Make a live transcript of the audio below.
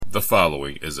The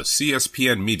following is a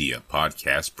CSPN Media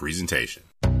podcast presentation.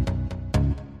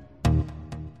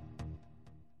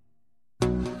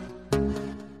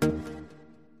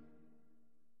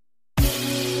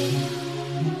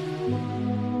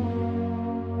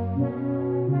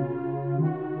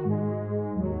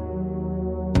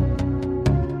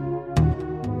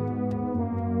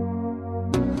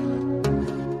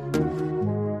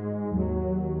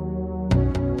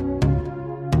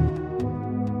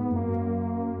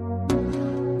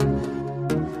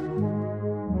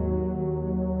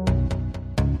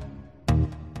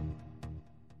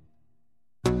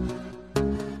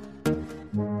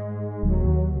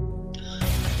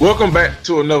 Welcome back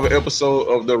to another episode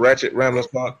of the Ratchet Ramblers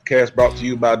podcast brought to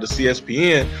you by the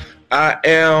CSPN. I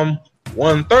am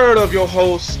 1/3 of your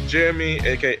host, Jeremy,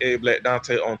 aka Black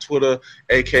Dante on Twitter,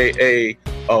 aka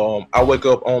I wake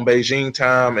up on Beijing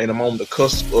time and I'm on the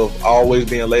cusp of always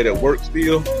being late at work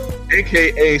still,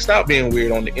 aka stop being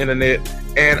weird on the internet.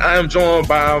 And I am joined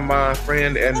by my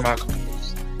friend and my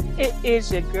co-host. It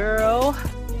is your girl,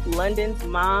 London's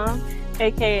mom,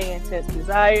 aka Intense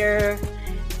Desire,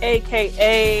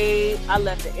 aka I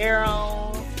left the air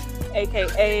on,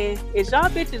 aka is y'all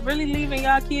bitches really leaving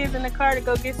y'all kids in the car to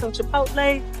go get some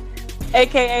Chipotle,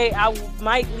 aka I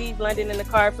might leave London in the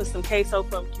car for some queso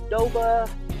from Qdoba,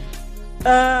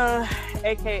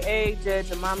 aka Judge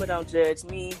and Mama Don't Judge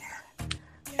Me.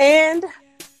 And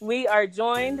we are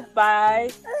joined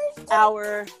by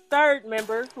our third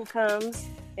member who comes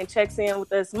and checks in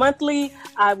with us monthly.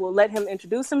 I will let him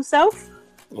introduce himself.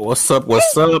 What's up?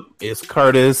 It's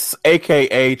Curtis,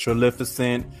 aka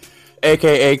Trilificent,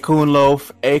 aka Coonloaf,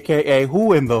 aka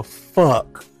who in the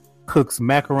fuck cooks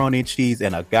macaroni and cheese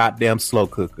in a goddamn slow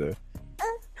cooker,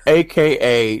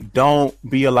 aka don't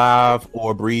be alive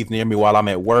or breathe near me while I'm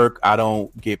at work. I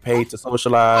don't get paid to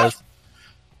socialize,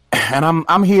 and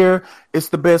I'm here. It's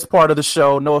the best part of the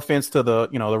show. No offense to the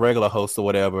the regular hosts or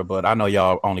whatever, but I know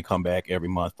y'all only come back every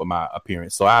month for my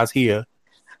appearance, so I was here.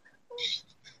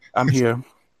 I'm here.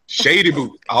 Shady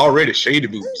boots. Already shady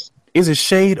boots. Is it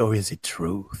shade or is it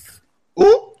truth?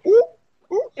 Ooh.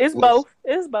 It's both.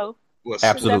 It's both. Absolutely.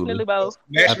 It's definitely both.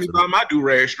 Snatch me by my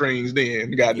do-rag strings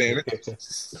then. God damn it.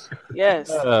 Yes.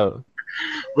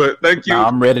 But thank you. Nah,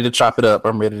 I'm ready to chop it up.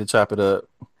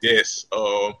 Yes.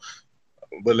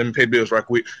 But let me pay bills right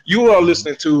quick. You are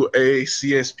listening to a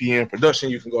CSPN production.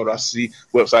 You can go to our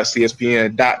website,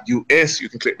 cspn.us. You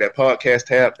can click that podcast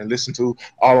tab and listen to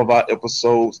all of our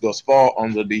episodes thus far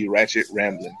under the Ratchet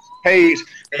Rambling page.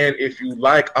 And if you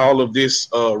like all of this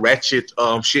ratchet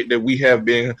shit that we have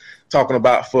been talking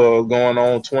about for going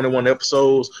on 21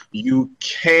 episodes, you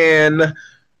can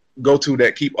go to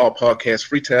that Keep Our Podcast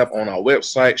free tab on our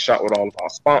website, shop with all of our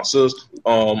sponsors.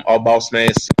 Our boss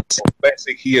man,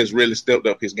 Classic, he has really stepped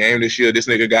up his game this year. This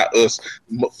nigga got us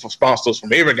sponsors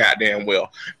from every goddamn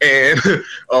well. And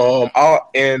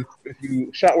and if you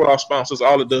shop with our sponsors,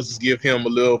 all it does is give him a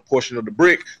little portion of the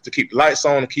brick to keep the lights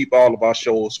on and keep all of our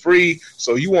shows free.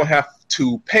 So you won't have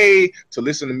to pay to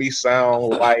listen to me sound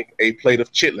like a plate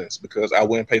of chitlins, because I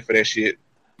wouldn't pay for that shit.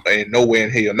 And nowhere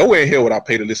in hell would I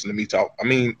pay to listen to me talk. I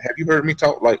mean, have you heard me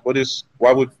talk? Like,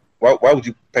 why would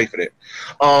you pay for that?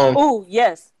 Oh,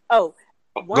 yes. Oh,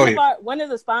 one of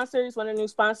the new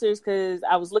sponsors, because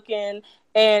I was looking,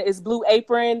 and it's Blue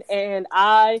Apron, and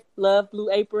I love Blue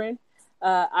Apron.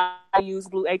 I use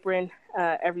Blue Apron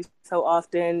every so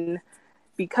often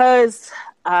because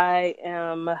I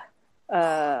am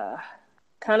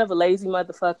kind of a lazy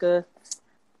motherfucker,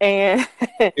 and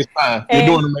it's fine. You're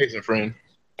doing amazing, friend.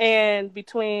 And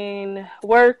between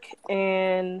work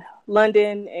and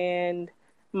London and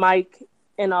Mike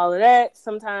and all of that,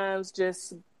 sometimes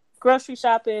just grocery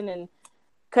shopping and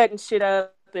cutting shit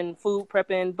up and food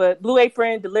prepping. But Blue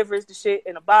Apron delivers the shit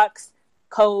in a box,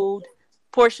 cold,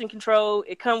 portion control.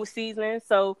 It comes with seasoning.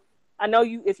 So I know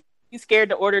if you scared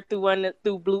to order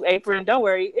through Blue Apron, don't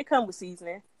worry. It comes with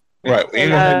seasoning. Right. Ain't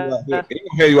gonna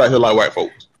have you out here like white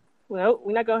folks. Well,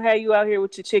 we're not going to have you out here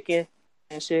with your chicken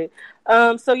and shit.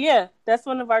 So yeah, that's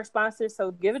one of our sponsors,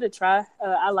 so give it a try.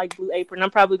 I like Blue Apron. I'm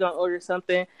probably gonna order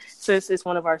something since it's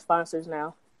one of our sponsors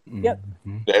now. Yep,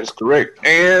 that is correct.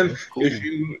 And if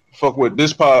you fuck with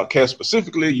this podcast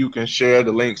specifically, you can share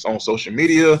the links on social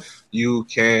media. You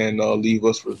can leave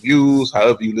us reviews,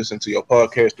 however you listen to your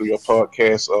podcast, through your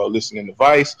podcast listening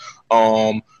device.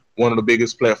 One of the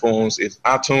biggest platforms is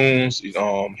iTunes.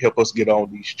 Help us get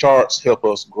on these charts, help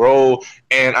us grow.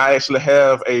 And I actually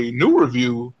have a new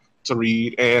review to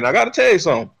read, and I got to tell you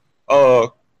something.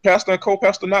 Pastor and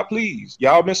co-pastor not pleased.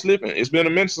 Y'all been slipping. It's been a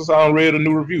minute since I read a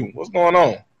new review. What's going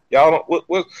on? Y'all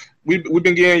don't, we've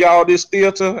been getting y'all this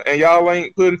theater, and y'all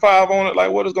ain't putting 5 on it.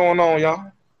 Like, what is going on,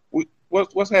 y'all?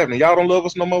 What's happening? Y'all don't love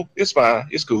us no more? It's fine.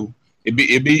 It's cool. It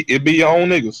be your own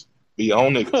niggas. Be your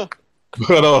own niggas.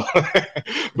 But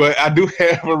but I do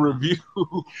have a review.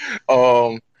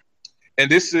 And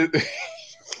this is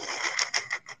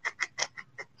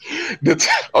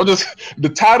the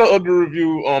title of the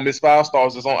review is 5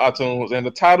 stars. It's on iTunes, and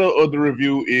the title of the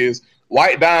review is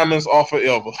 "White Diamonds Are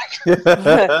Forever."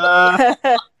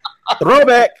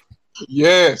 Throwback.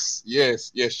 Yes.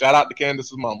 Shout out to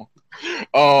Candace's mama.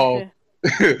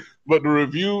 But the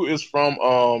review is from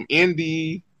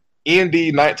ND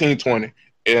 1920,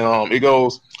 and it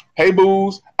goes, "Hey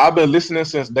Booze, I've been listening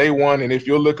since day one, and if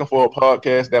you're looking for a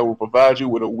podcast that will provide you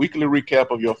with a weekly recap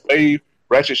of your fave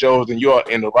ratchet shows, then you are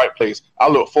in the right place. I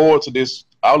look forward to this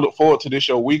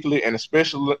show weekly, and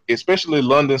especially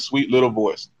London's sweet little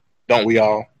voice. Don't we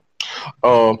all?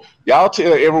 Y'all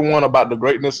tell everyone about the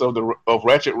greatness of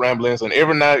Ratchet Ramblings, and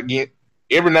every now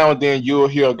and then you'll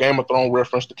hear a Game of Thrones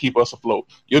reference to keep us afloat.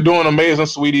 You're doing amazing,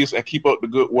 sweeties, and keep up the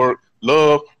good work.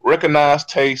 Love, recognized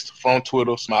taste from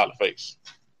Twitter, smiley face."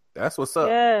 That's what's up.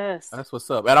 Yes. That's what's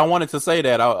up. And I wanted to say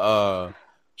that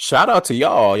shout out to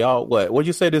y'all. Y'all, what'd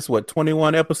you say? This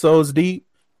 21 episodes deep?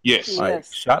 Yes. Like,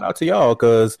 shout out to y'all,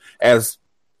 because as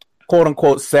quote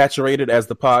unquote saturated as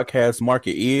the podcast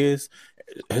market is,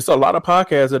 it's a lot of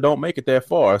podcasts that don't make it that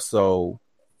far. So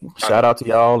shout out to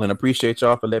y'all and appreciate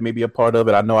y'all for letting me be a part of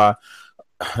it. I know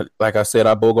like I said,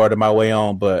 I bogarted my way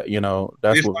on, but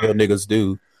that's what real niggas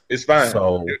do. It's fine.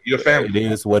 So your family.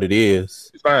 It is what it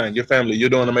is. It's fine. Your family. You're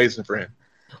doing amazing, friend.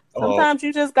 Sometimes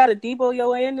you just gotta debo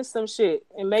your way into some shit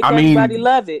and make everybody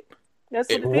love it. That's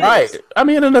what it right. is. I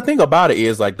mean, and the thing about it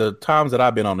is, like, the times that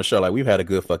I've been on the show, like, we've had a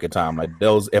good fucking time. Like,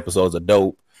 those episodes are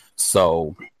dope.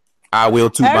 So I will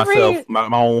toot myself my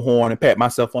own horn and pat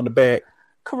myself on the back.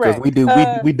 Correct.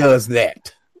 Because we does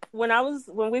that. When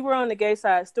we were on the Gay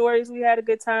Side Stories, we had a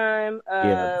good time.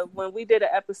 When we did an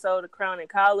episode of Crown and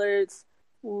Collards,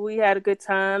 we had a good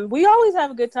time. We always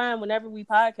have a good time whenever we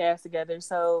podcast together.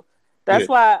 So that's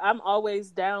why I'm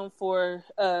always down for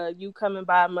you coming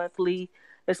by monthly,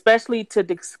 especially to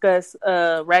discuss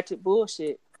ratchet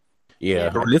bullshit. Yeah.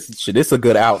 This is a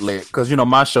good outlet because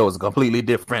my show is completely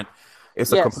different.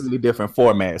 It's a completely different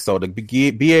format. So to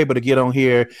be able to get on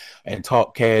here and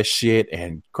talk cash shit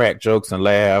and crack jokes and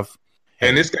laugh,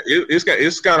 and it's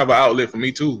kind of an outlet for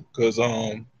me too, because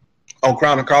on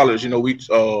Crown and College, we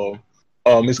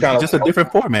it's kind of just a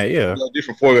different format,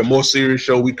 different format, more serious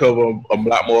show. We cover a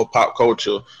lot more pop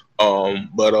culture,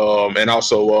 but and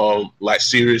also like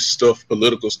serious stuff,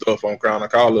 political stuff on Crown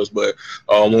and College. But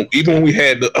even when we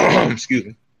had the excuse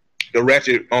me, the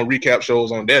Ratchet recap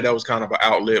shows on there, that was kind of an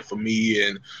outlet for me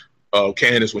and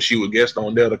Candace when she would guest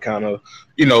on there to kind of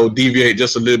deviate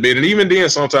just a little bit. And even then,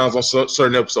 sometimes on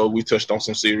certain episodes, we touched on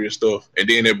some serious stuff, and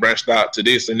then it branched out to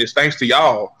this. And it's thanks to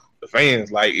y'all, the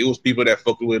fans. Like, it was people that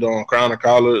fucked with on Crown and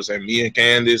Collars, and me and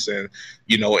Candace, and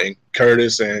and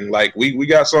Curtis, and like we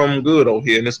got something good over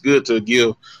here, and it's good to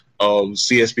give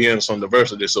CSPN some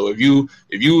diversity. So if you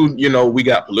we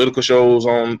got political shows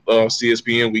on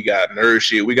CSPN, we got nerd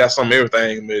shit, we got some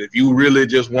everything. But if you really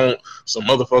just want some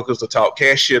motherfuckers to talk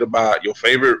cash shit about your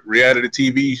favorite reality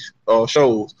TV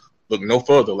shows, look no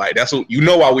further. Like, that's what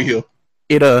why we here.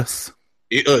 It us.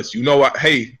 It us. Why?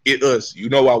 Hey, it us.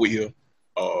 Why we here.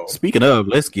 Speaking of,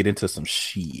 let's get into some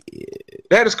shit.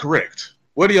 That is correct.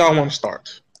 Where do y'all want to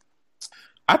start?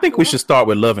 I think we should start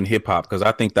with Love and Hip Hop because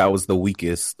I think that was the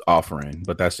weakest offering,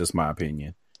 but that's just my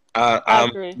opinion. I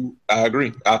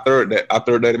agree. I third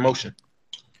that emotion.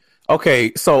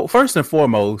 Okay, so first and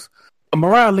foremost,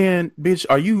 Mariah Lynn, bitch,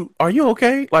 are you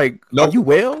okay? Like, nope. Are you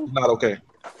well? Not okay.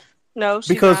 No,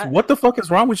 because not. What the fuck is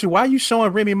wrong with you? Why are you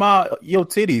showing Remy Ma your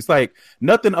titties? Like,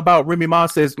 nothing about Remy Ma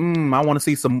says, I want to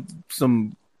see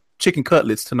some chicken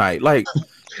cutlets tonight. Like,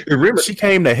 she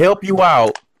came to help you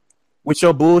out with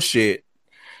your bullshit.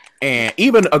 And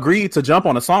even agreed to jump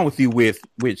on a song with you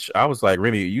which I was like,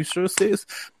 Remy, you sure, sis?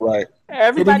 Right.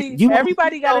 Everybody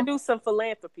got to do some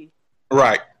philanthropy.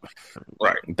 Right.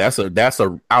 That's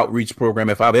a outreach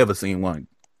program if I've ever seen one.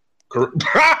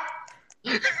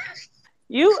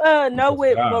 You know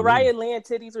what Mariah Lynn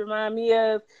titties remind me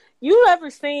of? You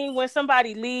ever seen when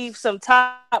somebody leaves some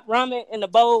top ramen in a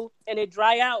bowl and it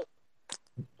dry out?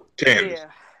 Candace.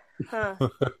 Yeah. Huh.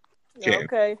 Yeah,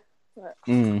 okay.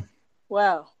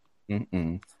 Wow.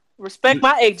 Mm-mm. Respect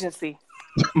my agency.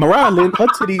 Mariah Lynn, her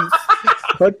titties,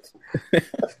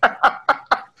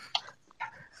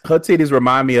 her titties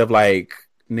remind me of like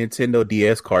Nintendo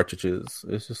DS cartridges.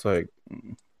 It's just like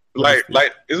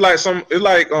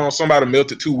somebody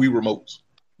melted 2 Wii remotes.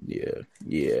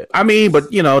 Yeah. I mean, but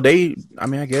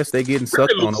I guess they getting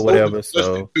sucked on or whatever.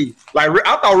 So, like,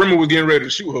 I thought Remy was getting ready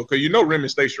to shoot her because Remy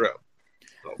stay strapped.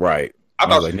 Right. I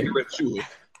thought she was getting ready to shoot her.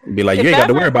 Be like, you ain't got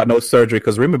to worry about no surgery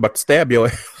because Remy about to stab your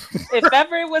ass. If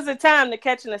ever it was a time to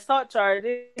catch an assault charge,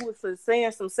 it was for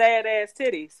seeing some sad ass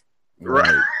titties.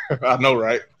 Right. I know,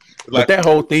 right? Like, but that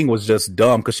whole thing was just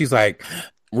dumb because she's like,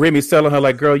 Remy's telling her,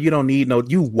 like, girl, you don't need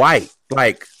you white.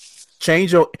 Like,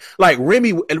 change your, like,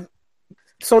 Remy.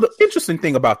 So the interesting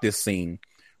thing about this scene,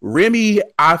 Remy,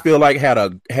 I feel like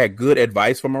had good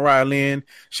advice from Mariah Lynn.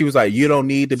 She was like, you don't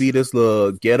need to be this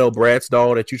little ghetto Bratz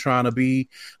doll that you're trying to be.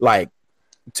 Like,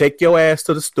 take your ass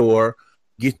to the store,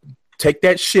 take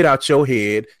that shit out your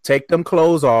head, take them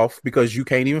clothes off because you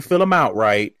can't even fill them out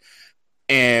right.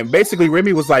 And basically,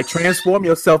 Remy was like, transform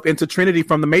yourself into Trinity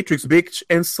from the Matrix, bitch,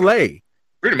 and slay.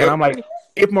 And I'm like,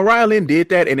 if Mariah Lynn did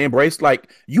that and embraced,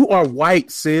 like, you are white,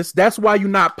 sis. That's why you're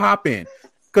not popping.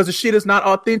 Because the shit is not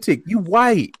authentic. You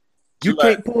white. You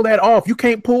can't pull that off. You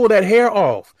can't pull that hair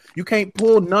off. You can't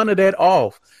pull none of that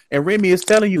off. And Remy is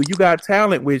telling you got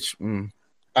talent, which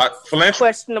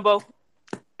questionable.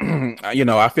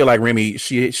 I feel like Remy,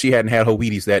 she hadn't had her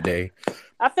Wheaties that day.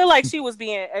 I feel like she was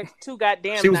being too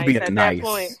goddamn nice. She was being nice. That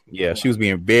point. Yeah, she was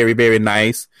being very, very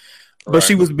nice. But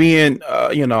she was being,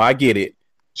 I get it.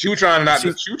 She was trying not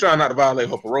to violate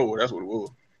her parole. That's what it was.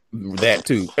 That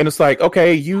too. And it's like,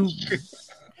 okay, you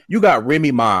got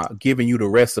Remy Ma giving you the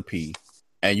recipe,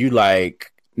 and you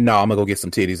like, no, I'm gonna go get some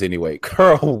titties anyway.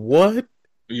 Girl, what?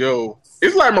 Yo,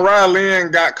 it's like Mariah Lynn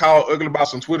got called ugly by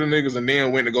some Twitter niggas and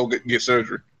then went to go get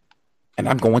surgery. And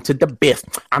I'm going to the best.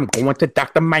 I'm going to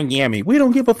Dr. Miami. We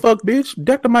don't give a fuck, bitch.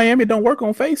 Dr. Miami don't work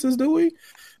on faces, do we?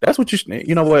 That's what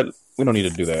you know what? We don't need to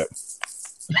do that.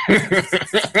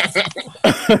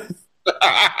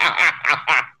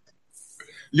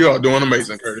 You are doing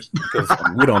amazing, Curtis. Because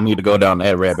we don't need to go down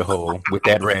that rabbit hole with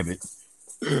that rabbit.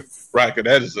 Right,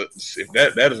 because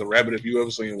that is a rabbit if you ever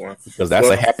seen one. Because that's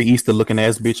a happy Easter looking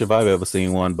ass bitch if I've ever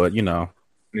seen one. But yeah,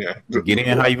 get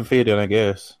in how you fit in, I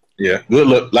guess. Yeah, good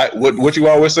luck. Like what you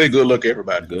always say, good luck,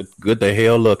 everybody. Good the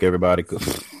hell luck, everybody.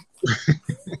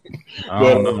 I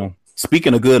don't know.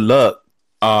 Speaking of good luck,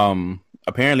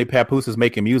 apparently Papoose is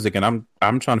making music, and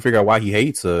I'm trying to figure out why he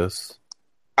hates us.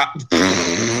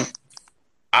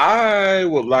 I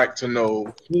would like to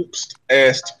know who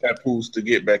asked Papoose to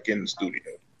get back in the studio.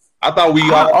 I thought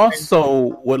I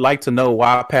also would like to know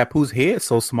why Papoose head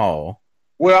so small.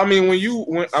 Well, I mean, when you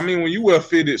wear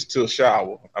fitteds to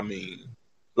shower, I mean,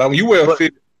 like when you wear a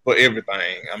fit for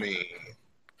everything, I mean.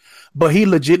 But he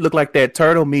legit looked like that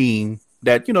turtle meme,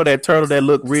 that turtle that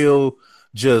looked real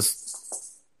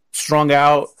just strung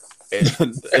out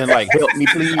and like, help me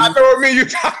please. I know what I mean. You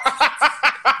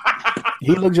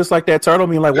he looked just like that turtle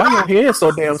meme, like, why your hair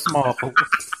so damn small? You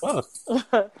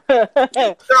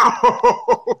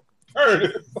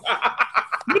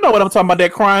know what I'm talking about,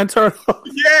 that crying turtle.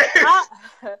 Yeah.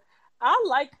 I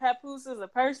like Papoose as a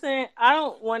person. I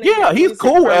don't want to. Yeah, he's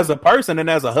cool as a person and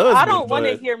as a husband. I don't want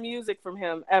to hear music from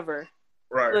him ever.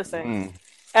 Right. Listen,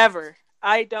 ever.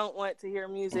 I don't want to hear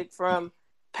music from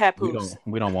Papoose.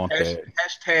 We don't want that.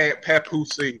 Hashtag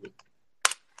Papoose.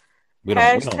 We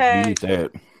don't need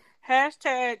that.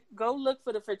 Hashtag go look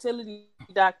for the fertility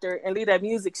doctor and leave that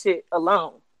music shit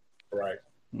alone. Right.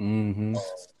 Mm-hmm.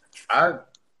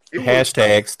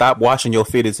 Hashtag stop washing your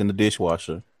fitteds in the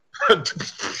dishwasher.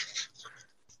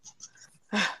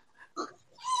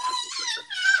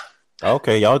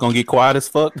 Okay, y'all gonna get quiet as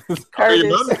fuck.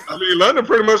 London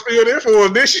pretty much still there for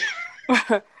us this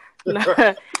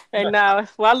year. And now,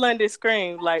 while London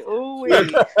screamed like, "Ooh!"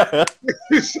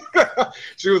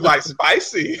 She was like,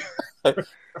 "Spicy,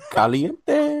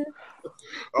 caliente."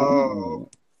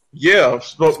 Yeah.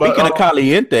 Speaking of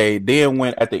caliente, then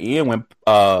when at the end when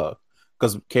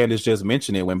because Candace just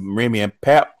mentioned it, when Remy and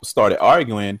Pap started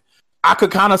arguing, I could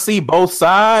kind of see both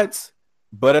sides,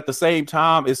 but at the same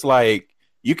time, it's like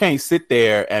you can't sit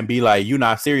there and be like, you're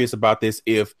not serious about this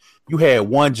if you had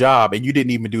one job and you didn't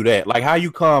even do that. Like, how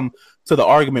you come to the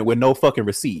argument with no fucking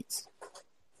receipts?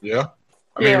 Yeah.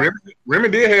 I mean, Remy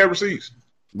did have receipts.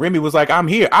 Remy was like, I'm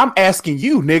here. I'm asking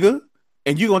you, nigga.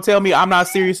 And you going to tell me I'm not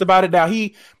serious about it? Now,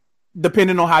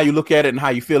 depending on how you look at it and how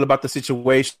you feel about the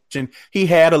situation, he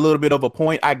had a little bit of a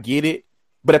point. I get it.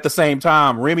 But at the same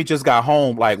time, Remy just got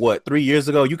home, 3 years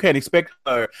ago? You can't expect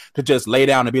her to just lay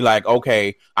down and be like,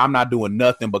 okay, I'm not doing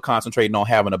nothing but concentrating on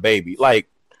having a baby. Like,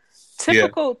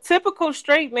 typical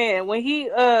straight man. When he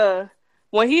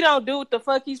don't do what the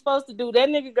fuck he's supposed to do, that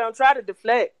nigga gonna try to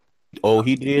deflect. Oh,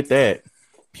 he did that.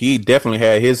 He definitely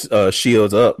had his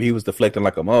shields up. He was deflecting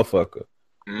like a motherfucker.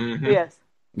 Mm-hmm. Yes.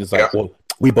 It's like,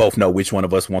 we both know which one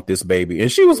of us want this baby.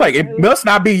 And she was like, it must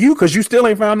not be you because you still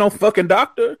ain't found no fucking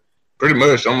doctor. Pretty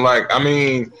much. I'm like, I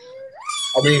mean,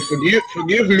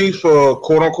 forgive me for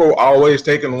quote unquote always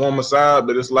taking the woman's side,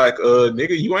 but it's like,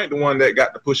 nigga, you ain't the one that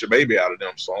got to push a baby out of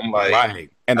them. So I'm like, right.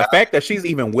 And the fact that she's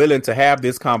even willing to have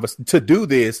this conversation, to do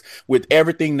this with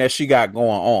everything that she got going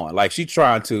on, like she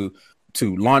trying to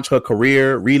launch her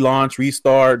career, relaunch,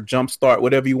 restart, jumpstart,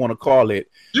 whatever you want to call it.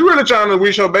 You really trying to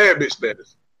reach her bad bitch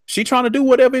status? She trying to do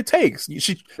whatever it takes.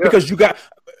 Because you got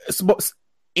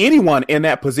anyone in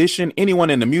that position, anyone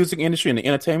in the music industry, in the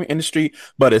entertainment industry,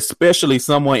 but especially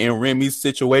someone in Remy's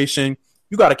situation,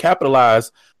 you got to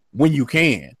capitalize when you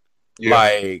can. Yeah.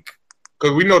 Like,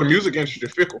 because we know the music industry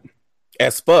is fickle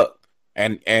as fuck,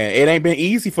 and it ain't been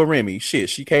easy for Remy. Shit,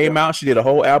 she came out, she did a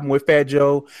whole album with Fat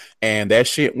Joe, and that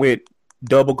shit went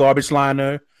double garbage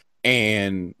liner,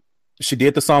 and she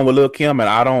did the song with Lil Kim, and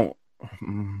I don't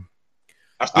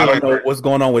know what's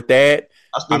going on with that.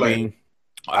 I mean,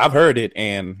 I've heard it,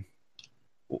 and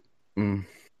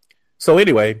so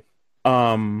anyway,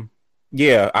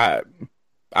 yeah,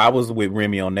 I was with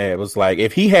Remy on that. It was like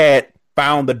if he had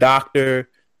found the doctor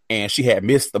and she had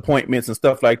missed appointments and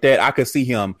stuff like that, I could see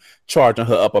him charging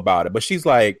her up about it. But she's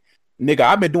like, nigga,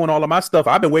 I've been doing all of my stuff.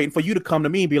 I've been waiting for you to come to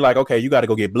me and be like, okay, you got to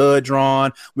go get blood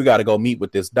drawn. We got to go meet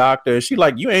with this doctor. She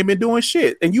like, you ain't been doing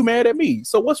shit, and you mad at me.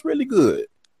 So what's really good?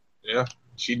 Yeah,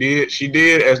 she did. She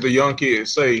did, as the young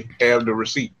kids say, have the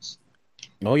receipts.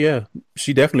 Oh yeah,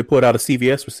 she definitely put out a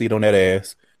CVS receipt on that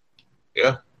ass.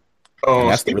 Yeah,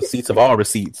 that's the receipts of all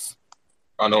receipts.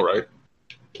 I know, right?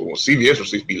 Well, CVS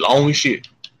receipts be long as shit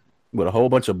with a whole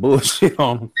bunch of bullshit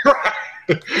on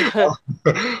them.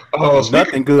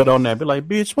 Nothing good on that. Be like,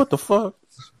 bitch, what the fuck?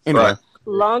 Anyway. Right.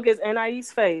 Long as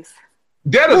NIE's face.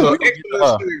 That is an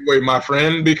excellent segue, my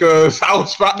friend, because I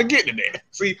was about to get to that.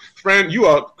 See, friend,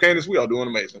 Candace, we are doing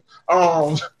amazing.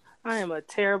 I am a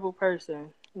terrible person.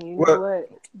 You know what?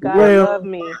 God love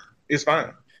me. It's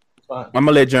fine. I'm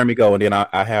gonna let Jeremy go, and then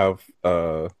I have.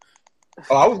 I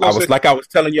was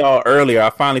telling y'all earlier. I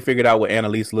finally figured out what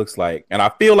Annalise looks like, and I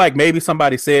feel like maybe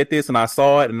somebody said this, and I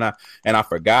saw it, and I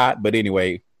forgot. But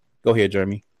anyway, go ahead,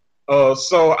 Jeremy.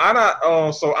 So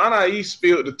Anais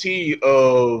spilled the tea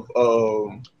of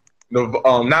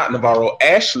not Navarro,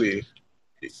 Ashley,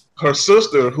 her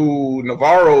sister, who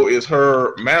Navarro is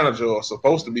her manager or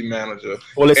supposed to be manager.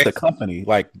 Well, it's the company,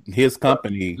 like his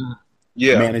company,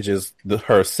 manages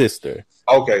her sister.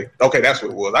 Okay, that's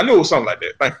what it was. I knew it was something like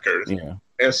that. Thank you, Curtis. Yeah.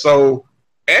 And so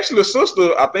Ashley's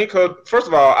sister, I think first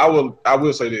of all, I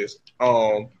will say this.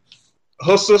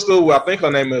 Her sister, I think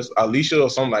her name is Alicia or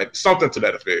something to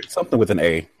that effect. Something with an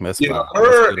A. That's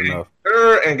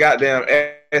her and goddamn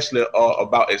Ashley are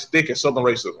about as thick as Southern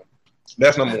racism.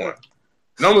 That's number one.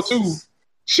 Number two,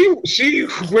 she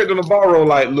went to Navarro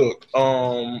like, look,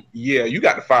 yeah, you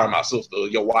got to fire my sister,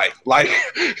 your wife. Like,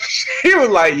 she was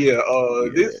like,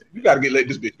 this you got to let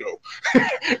this bitch go.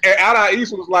 And Anais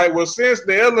was like, well, since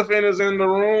the elephant is in the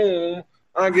room,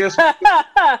 I guess.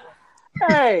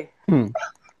 Hey.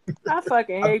 I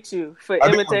fucking hate you for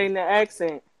imitating the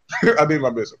accent. I did my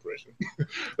best impression.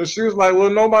 And she was like, well,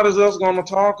 nobody's else going to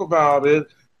talk about it.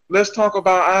 Let's talk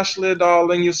about Ashley,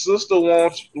 darling. Your sister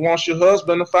wants your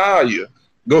husband to fire you.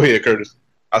 Go ahead, Curtis.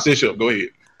 I said sure. Go ahead.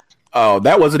 Oh,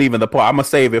 that wasn't even the part. I'm going to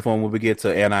save it for when we get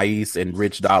to Anais and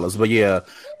Rich Dollars. But yeah,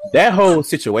 that whole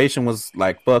situation was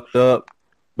like fucked up.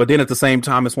 But then at the same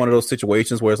time, it's one of those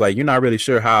situations where it's like, you're not really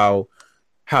sure how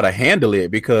to handle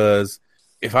it, because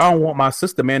if I don't want my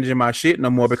sister managing my shit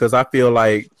no more because I feel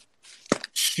like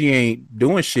she ain't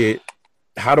doing shit,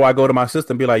 how do I go to my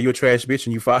sister and be like, you're a trash bitch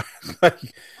and you fired?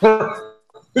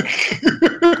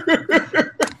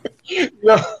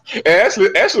 No,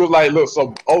 Ashley was like, look,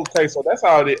 so that's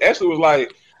how it is. Ashley was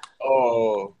like,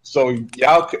 so you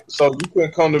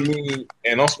couldn't come to me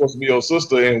and I'm supposed to be your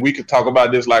sister and we could talk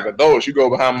about this like adults. You go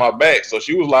behind my back. So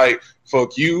she was like,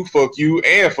 fuck you,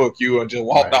 and fuck you, and just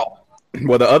walked off.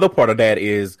 Well, the other part of that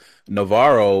is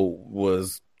Navarro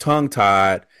was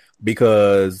tongue-tied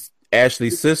because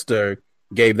Ashley's sister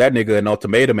gave that nigga an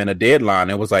ultimatum and a deadline.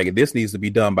 It was like, this needs to be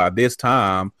done by this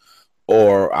time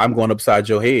or I'm going upside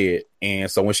your head. And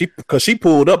so because she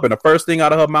pulled up and the first thing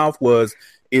out of her mouth was,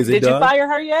 is it done? Did you fire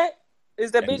her yet?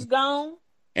 Is that bitch gone?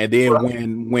 And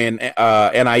then when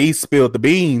Anais spilled the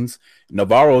beans,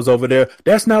 Navarro's over there,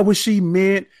 that's not what she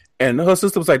meant. And her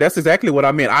sister was like, that's exactly what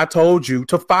I meant. I told you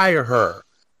to fire her.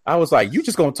 I was like, you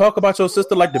just going to talk about your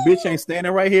sister like the bitch ain't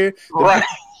standing right here? Right.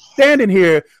 Standing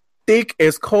here thick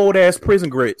as cold-ass prison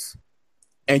grits.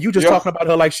 And you just talking about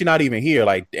her like she not even here.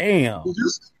 Like, damn.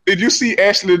 Did you see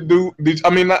Ashley do... Did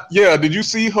you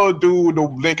see her do the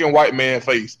Lincoln white man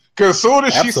face? Because as soon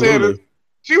as she said it...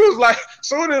 She was like,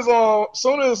 soon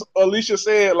as Alicia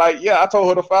said, like, yeah, I told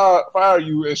her to fire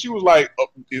you, and she was like,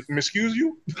 excuse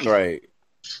you? Right.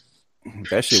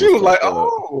 That shit. She was like,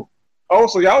 oh,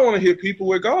 so y'all want to hit people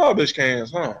with garbage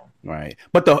cans, huh? Right.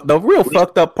 But the real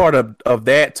fucked up part of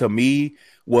that to me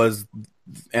was,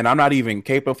 and I'm not even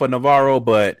capable for Navarro,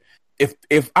 but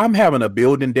if I'm having a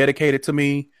building dedicated to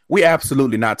me, we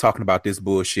absolutely not talking about this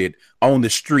bullshit on the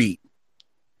street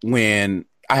when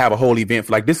I have a whole event.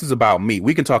 Like, this is about me.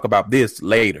 We can talk about this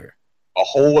later. A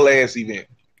whole ass event.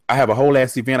 I have a whole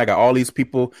ass event. I got all these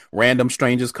people, random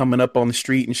strangers coming up on the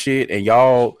street and shit, and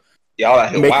y'all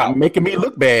out here making me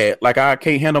look bad. Like I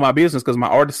can't handle my business because my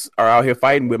artists are out here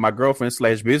fighting with my girlfriend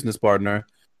 / business partner.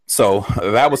 So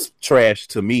that was trash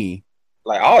to me.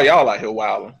 Like, all y'all out here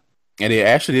wilding. And it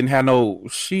actually didn't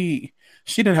have she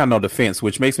didn't have no defense,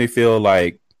 which makes me feel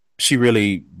like she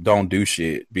really don't do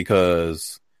shit,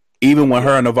 because even when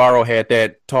her and Navarro had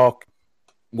that talk,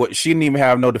 she didn't even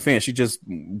have no defense. She just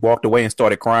walked away and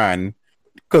started crying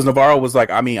because Navarro was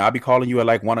like, I mean, I'll be calling you at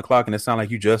like 1 o'clock and it sounds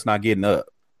like you just not getting up.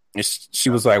 And she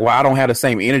was like, well, I don't have the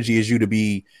same energy as you to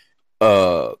be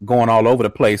going all over the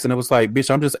place. And it was like, bitch,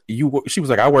 I'm just you. She was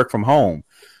like, I work from home.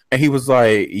 And he was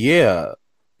like, yeah,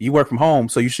 you work from home,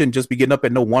 so you shouldn't just be getting up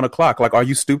at no 1 o'clock. Like, are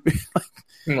you stupid?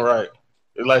 Right.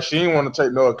 Like, she didn't want to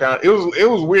take no account. It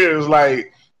was weird. It was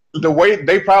like the way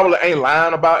they probably ain't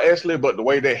lying about Ashley, but the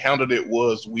way they handled it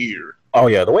was weird. Oh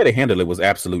yeah, the way they handled it was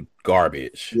absolute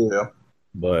garbage. Yeah.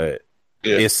 But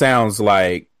it sounds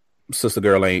like sister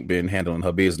girl ain't been handling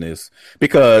her business,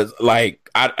 because like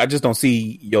I just don't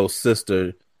see your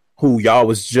sister, who y'all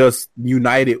was just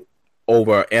united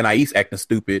over Anais acting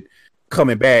stupid,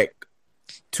 coming back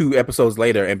 2 episodes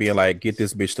later and being like, get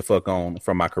this bitch the fuck on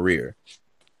from my career.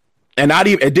 And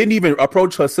it didn't even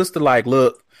approach her sister like,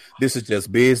 look, this is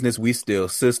just business. We still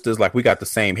sisters. Like, we got the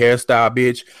same hairstyle,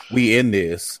 bitch. We in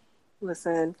this.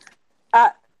 Listen,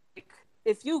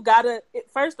 if you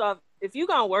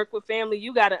gonna work with family,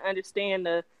 you gotta understand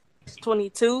the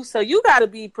 22. So you gotta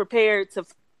be prepared to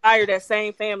fire that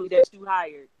same family that you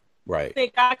hired. Right. I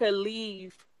think I could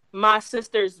leave my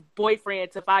sister's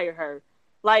boyfriend to fire her.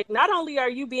 Like, not only are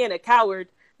you being a coward,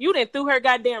 you done threw her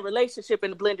goddamn relationship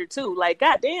in the blender too. Like,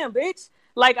 goddamn, bitch.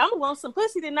 Like, I'm gonna want some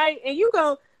pussy tonight, and you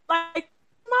gonna like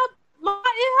my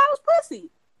in-house pussy.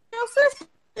 Your sister,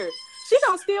 she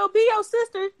gonna still be your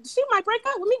sister. She might break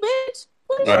up with me, bitch.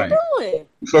 What are you doing?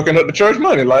 You fucking up the church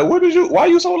money. Like, why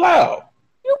you so loud?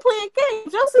 You playing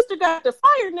games. Your sister got the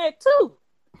fire net too.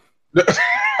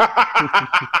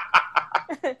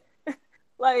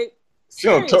 Like,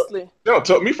 seriously. She don't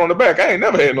tuck me from the back. I ain't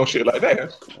never had no shit like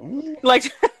that.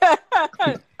 Like,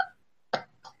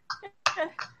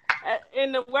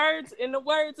 in the words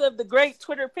of the great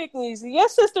Twitter pick-me's, your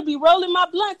sister be rolling my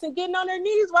blunts and getting on her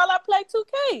knees while I play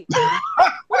 2K.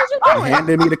 What are you doing?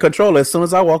 Handing me the controller as soon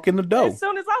as I walk in the door. As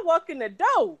soon as I walk in the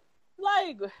door.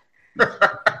 Like,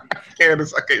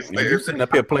 Candace, I can't stand it. You sitting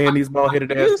up here playing these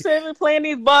ball-headed ass. You sitting here playing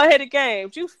these ball-headed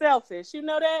games. You selfish. You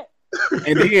know that?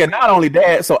 And then not only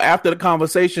that, so after the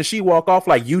conversation, she walk off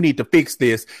like, you need to fix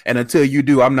this, and until you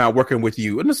do, I'm not working with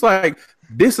you. And it's like,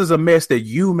 this is a mess that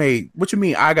you made. What you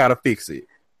mean I gotta fix it?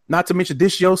 Not to mention,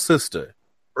 this your sister.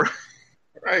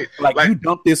 Right. Like, you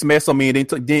dumped this mess on me and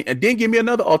then give me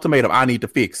another ultimatum. I need to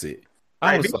fix it.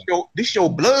 Right, this your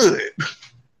blood.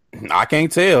 I can't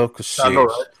tell, because shit, I know,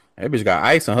 right? That bitch got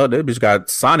ice on her. That bitch got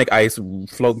Sonic ice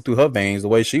floating through her veins the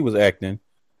way she was acting.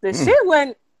 The shit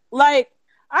went like,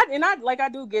 I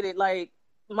do get it. Like,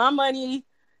 my money,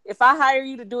 if I hire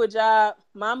you to do a job,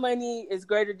 my money is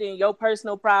greater than your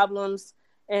personal problems.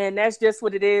 And that's just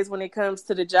what it is when it comes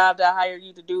to the job that I hire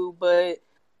you to do. But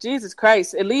Jesus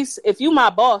Christ, at least if you my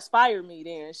boss, fire me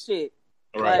then. Shit.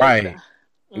 Right.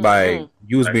 Like,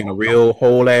 you was being a real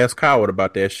whole ass coward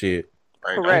about that shit.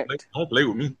 Right. Correct. Don't play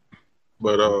with me.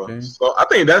 But so I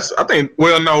think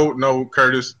no,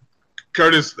 Curtis.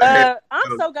 I'm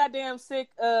so goddamn sick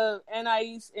of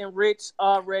Anais and Rich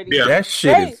already. Yeah. That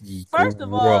shit is first gross.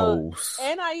 Of all,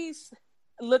 Anais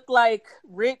look like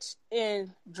Rich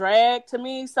in drag to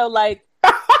me. So like,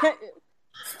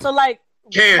 like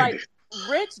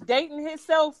Rich dating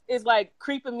himself is like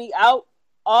creeping me out.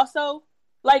 Also,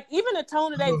 like, even the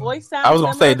tone of their voice sounds. I was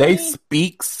gonna say they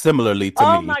speak similarly to me.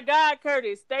 Oh my God,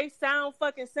 Curtis, they sound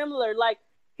fucking similar. Like,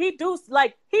 he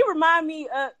remind me.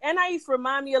 Anais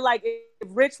remind me of like if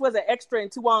Rich was an extra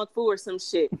in Tu Wong Fu or some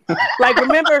shit. Like,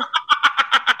 remember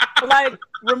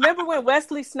when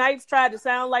Wesley Snipes tried to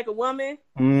sound like a woman,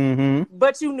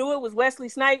 but you knew it was Wesley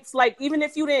Snipes? Like, even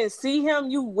if you didn't see him,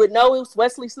 you would know it was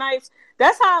Wesley Snipes.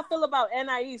 That's how I feel about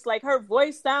Anais. Like, her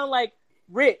voice sound like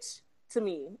Rich to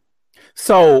me.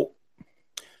 So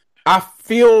I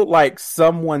feel like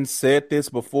someone said this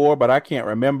before, but I can't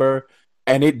remember.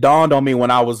 And it dawned on me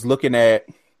when I was looking at.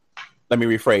 Let me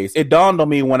rephrase. It dawned on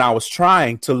me when I was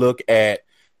trying to look at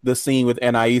the scene with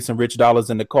Anais and Rich Dollars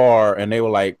in the car, and they were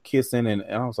like kissing, and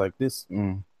I was like, "This."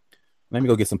 Let me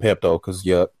go get some Pepto, because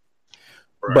yuck.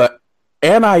 Right. But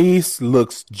Anais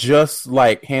looks just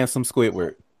like handsome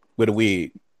Squidward with a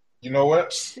wig. You know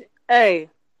what? Hey,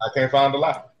 I can't find a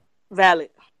lie. Valid.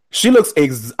 She looks.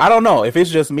 I don't know if it's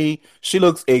just me. She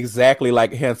looks exactly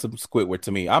like handsome Squidward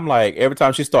to me. I'm like, every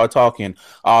time she starts talking,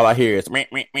 all I hear is meh,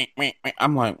 meh, meh, meh, meh.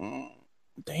 I'm like,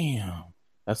 damn,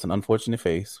 that's an unfortunate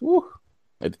face. Woo.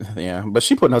 Yeah, but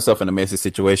she putting herself in a messy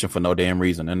situation for no damn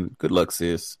reason. And good luck,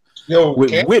 sis. Yo,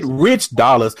 with Rich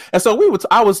Dollars. And so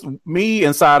me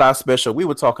and Side Eye Special, we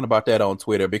were talking about that on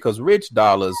Twitter because Rich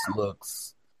Dollars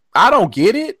looks. I don't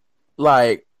get it.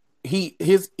 Like. He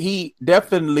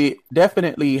definitely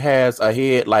has a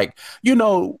head, like, you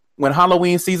know, when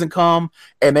Halloween season come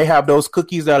and they have those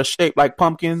cookies that are shaped like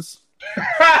pumpkins.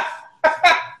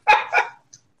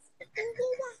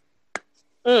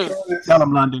 Tell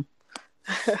them, London.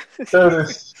 London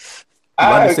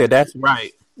said that's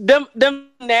right.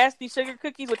 Them nasty sugar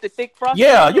cookies with the thick frosting.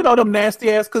 Yeah, you know them nasty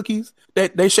ass cookies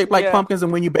that they shape like pumpkins,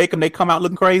 and when you bake them, they come out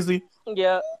looking crazy.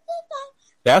 Yeah.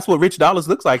 That's what Rich Dollars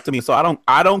looks like to me. So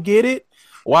I don't get it.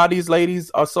 Why these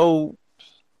ladies are so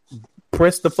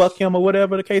pressed to fuck him or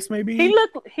whatever the case may be.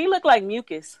 He looked like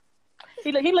mucus.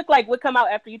 He looked like what come out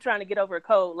after you trying to get over a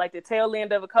cold, like the tail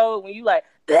end of a cold when you like.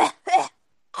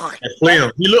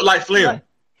 Phlegm. He looked like phlegm.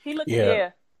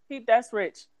 That's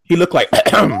Rich. He looked like.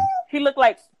 He looked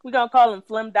like we're gonna call him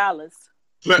Phlegm Dollars.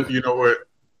 You know what?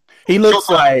 He looks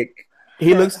like.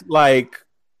 He looks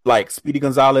like Speedy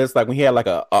Gonzalez, like when he had like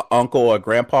a uncle or a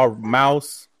grandpa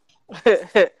mouse.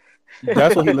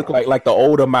 That's what he looked like the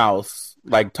older mouse,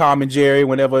 like Tom and Jerry.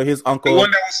 Whenever his uncle, the one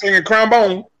that was singing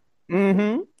Crombone.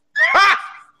 Mm-hmm.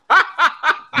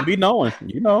 You be knowing,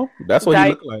 you know, that's what he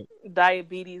looked like.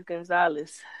 Diabetes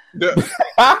Gonzalez. Yeah.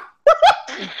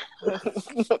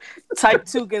 Type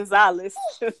 2 Gonzalez.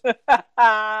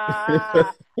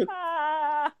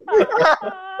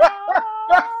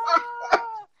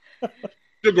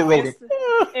 Sugar Roller.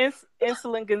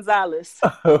 Insulin Gonzalez.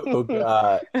 Oh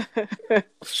God.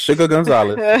 Sugar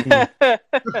Gonzalez.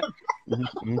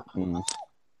 Mm-hmm.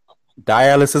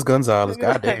 Dialysis Gonzalez.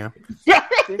 Goddamn.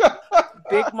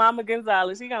 Big Mama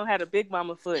Gonzalez. He gonna have a big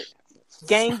mama foot.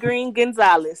 Gangrene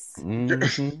Gonzalez.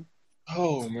 Mm-hmm.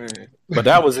 Oh man. But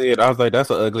that was it. I was like, that's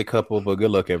an ugly couple, but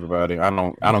good luck everybody. I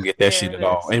don't get that shit at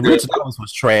all. And Rich Dollars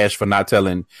was trash for not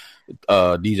telling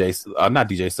not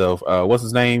DJ Self, what's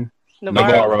his name?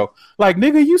 Navarro. Like,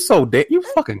 nigga, you so dead. You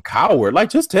fucking coward. Like,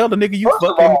 just tell the nigga you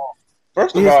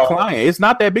first of all, client. It's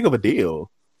not that big of a deal.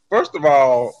 First of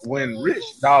all, when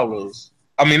Rich Dollars,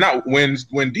 I mean, not when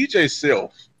DJ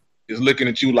Self is looking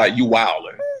at you like you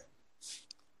wilding,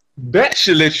 that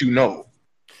should let you know.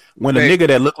 When a nigga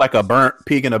that look like a burnt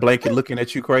pig in a blanket looking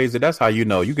at you crazy, that's how you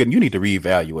know you need to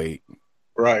reevaluate.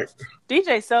 Right.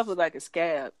 DJ Self look like a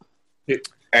scab.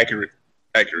 Accurate.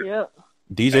 Yeah.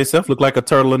 DJ Self look like a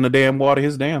turtle in the damn water.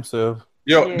 His damn self.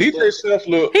 Yo, yeah, DJ Self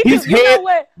look. His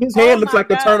head looks like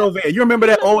the turtle van. You remember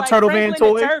that old turtle van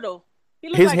toy?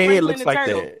 His head looks like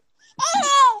that.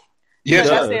 Yes,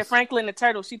 I said Franklin the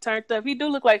Turtle. She turned up. He do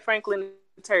look like Franklin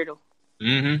the Turtle.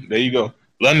 Mm-hmm. There you go.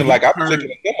 London, like I've been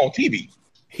looking at him on TV.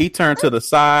 He turned to the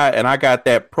side, and I got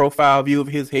that profile view of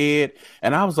his head,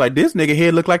 and I was like, "This nigga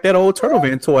head look like that old turtle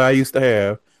van toy I used to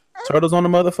have. Turtles on the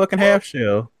motherfucking half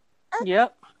shell."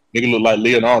 Yep. Nigga look like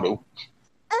Leonardo.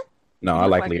 No, I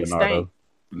like Leonardo.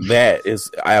 That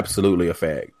is absolutely a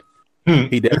fact.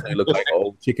 He definitely looks like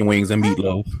old chicken wings and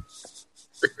meatloaf.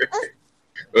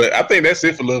 But I think that's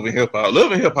it for Love and Hip Hop.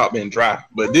 Love and Hip Hop been dry,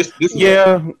 but this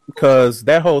because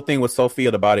that whole thing with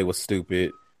Sophia the Body was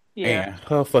stupid. Yeah, and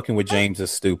her fucking with James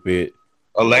is stupid.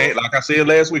 Elaine, like I said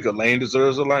last week, Elaine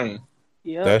deserves a lane.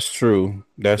 Yeah, that's true.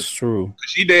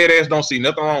 She dead ass don't see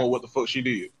nothing wrong with what the fuck she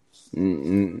did.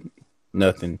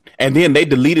 Nothing. And then they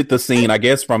deleted the scene, I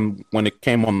guess, from when it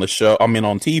came on the show. I mean,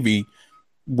 on TV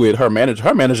with her manager.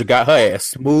 Her manager got her ass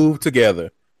smooth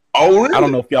together. Oh, really? I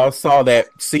don't know if y'all saw that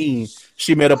scene.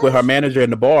 She met up with her manager in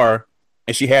the bar,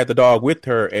 and she had the dog with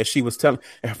her, and she was telling.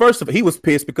 And first of all, he was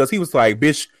pissed because he was like,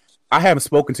 "Bitch, I haven't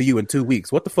spoken to you in 2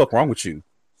 weeks. What the fuck wrong with you?"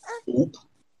 Oop.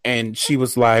 And she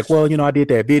was like, "Well, I did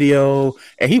that video."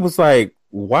 And he was like,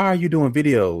 "Why are you doing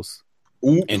videos?"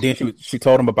 Oop. And then she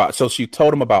told him about. So she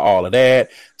told him about all of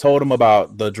that. Told him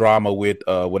about the drama with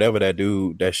whatever that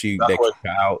dude that kicked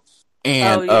out.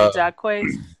 And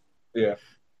Jacquees. Yeah.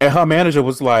 And her manager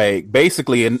was like,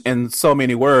 basically, in so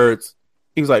many words,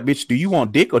 he was like, "Bitch, do you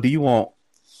want dick or do you want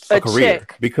a career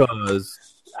check. because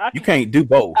you can't do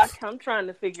both. I'm trying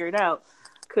to figure it out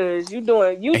because you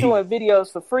doing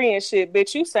videos for free and shit,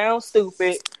 bitch. You sound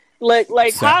stupid. Like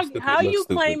how you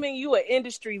claiming you an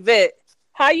industry vet?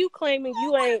 How you claiming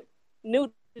you ain't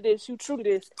new to this, you true to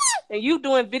this, and you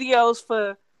doing videos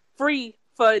for free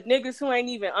for niggas who ain't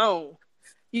even on?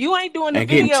 You ain't doing the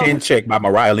video. And getting chin checked by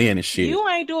Mariah Lynn and shit. You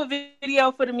ain't doing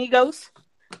video for the Migos.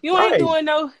 You ain't doing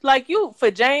you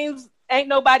for James. Ain't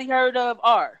nobody heard of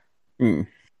R. But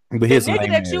the nigga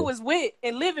that you was with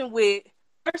and living with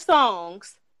her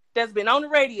songs that's been on the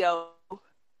radio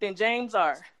than James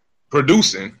R.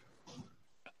 Producing.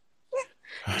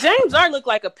 James R look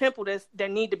like a pimple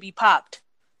that need to be popped.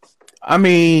 I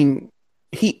mean,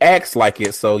 he acts like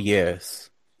it, so yes.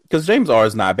 Because James R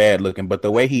is not bad looking, but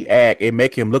the way he act, it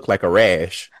make him look like a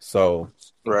rash. So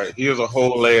right, he is a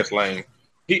whole ass lame.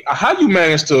 How you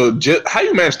manage to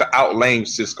outlame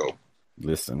Cisco?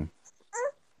 Listen,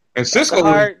 and Cisco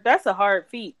that's a hard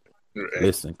feat.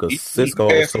 Listen, because Cisco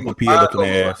is so computer looking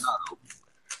ass.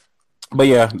 But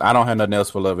yeah, I don't have nothing else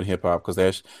for Love and Hip Hop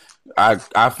because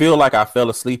I feel like I fell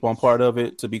asleep on part of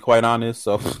it, to be quite honest.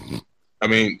 So I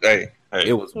mean, hey,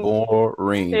 it was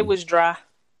boring. It was dry.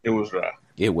 It was dry.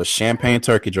 It was champagne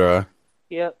turkey dry.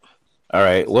 Yep. All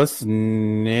right, what's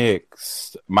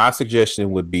next? My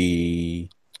suggestion would be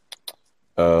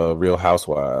Real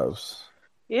Housewives.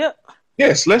 Yep.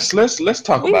 Yes, let's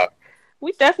talk about it.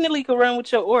 We definitely could run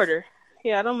with your order.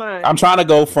 Yeah, I don't mind. I'm trying to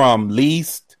go from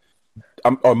least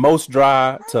or most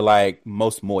dry to like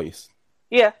most moist.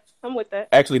 Yeah, I'm with that.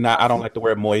 Actually, not. I don't like the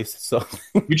word moist. So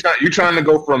you trying to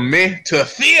go from meh to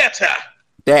theater.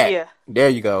 Yeah. There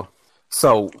you go.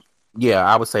 So yeah,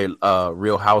 I would say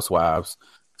Real Housewives.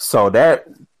 So that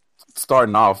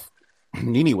starting off,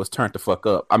 Nene was turned the fuck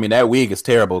up. I mean, that wig is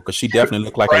terrible because she definitely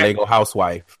looked like a Lego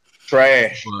housewife.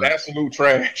 Trash. Absolute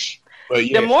trash. But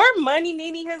yes. The more money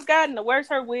Nene has gotten, the worse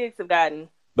her wigs have gotten.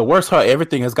 The worse her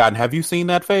everything has gotten. Have you seen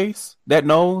that face? That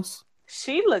nose?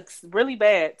 She looks really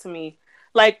bad to me.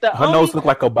 Like her nose looked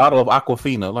like a bottle of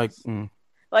Aquafina. Like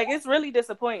it's really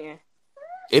disappointing.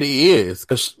 It is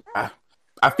because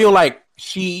I feel like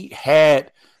she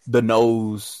had the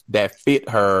nose that fit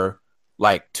her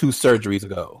like 2 surgeries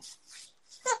ago.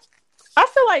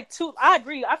 I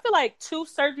agree. I feel like 2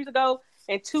 surgeries ago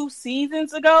and 2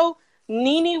 seasons ago,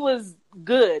 Nene was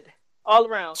good all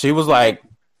around. She was like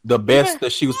the best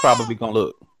that she was probably gonna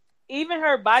look. Even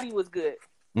her body was good.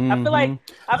 Mm-hmm.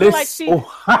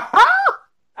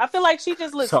 I feel like she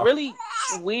just looks really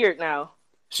weird now.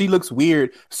 She looks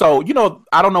weird. So,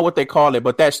 I don't know what they call it,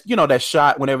 but that's, that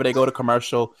shot whenever they go to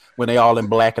commercial, when they all in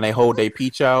black and they hold their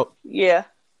peach out. Yeah.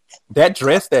 That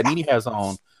dress that Nene has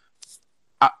on,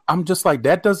 I'm just like,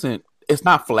 it's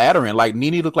not flattering. Like,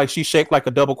 Nene looked like she shaped like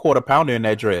a double quarter pounder in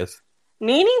that dress.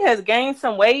 Nene has gained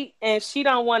some weight and she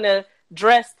don't want to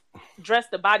dress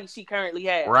the body she currently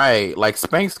has. Right. Like,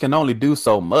 Spanx can only do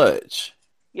so much.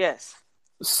 Yes.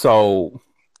 So,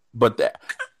 but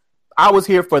I was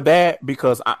here for that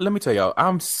because let me tell y'all,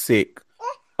 I'm sick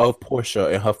of Portia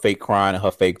and her fake crying and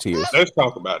her fake tears. Let's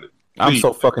talk about it. I'm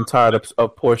so fucking tired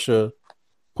of Portia.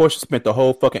 Portia spent the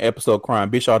whole fucking episode crying.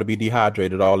 Bitch ought to be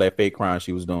dehydrated, all that fake crying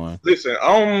she was doing. Listen,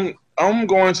 I'm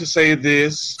going to say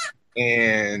this,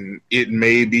 and it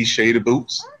may be shady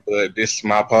boots, but this is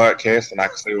my podcast, and I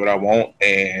can say what I want,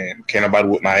 and can't nobody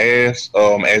whip my ass.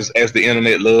 As the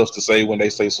internet loves to say when they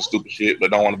say some stupid shit, but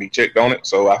don't want to be checked on it.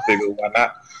 So I figured why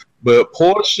not. But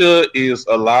Portia is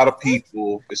a lot of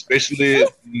people, especially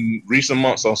in recent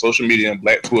months on social media and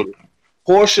Black Twitter.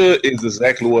 Portia is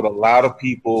exactly what a lot of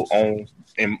people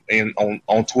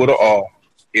on Twitter are.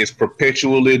 Is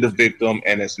perpetually the victim,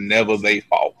 and it's never their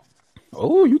fault.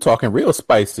 Oh, you talking real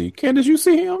spicy, Candace? You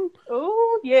see him?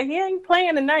 Oh yeah, he ain't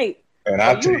playing tonight. And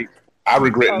I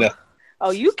regret nothing. Oh,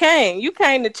 you came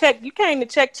to check. You came to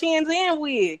check chins and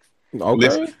wigs.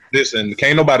 Okay. Listen,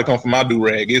 can't nobody come from my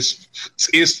do-rag. It's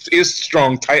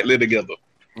strung tightly together.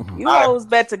 You always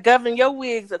better govern your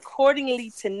wigs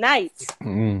accordingly tonight.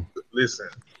 Mm. Listen,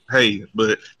 hey,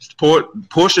 but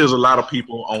Portia is a lot of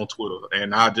people on Twitter,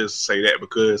 and I'll just say that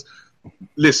because,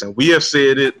 listen, we have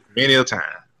said it many a time.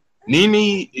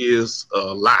 Nene is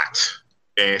a lot,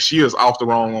 and she is off the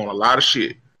wrong on a lot of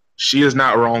shit. She is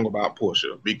not wrong about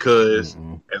Portia because,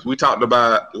 as we talked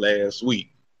about last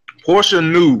week, Portia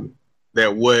knew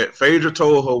that what Phaedra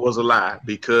told her was a lie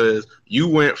because you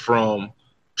went from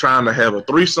trying to have a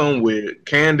threesome with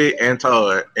Candy and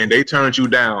Todd, and they turned you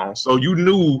down. So you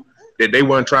knew that they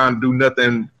weren't trying to do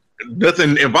nothing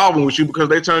involving with you because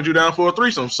they turned you down for a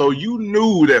threesome. So you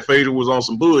knew that Phaedra was on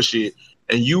some bullshit,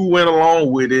 and you went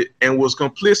along with it and was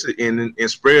complicit in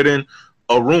spreading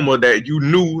a rumor that you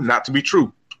knew not to be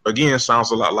true. again,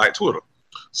 sounds a lot like Twitter.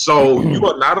 So you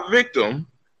are not a victim.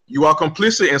 You are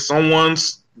complicit in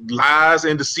someone's lies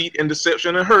and deceit and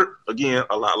deception and hurt. Again,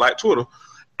 a lot like Twitter.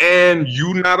 And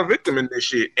you not a victim in this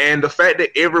shit. And the fact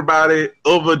that everybody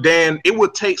other than, it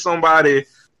would take somebody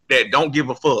that don't give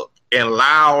a fuck and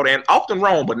loud and often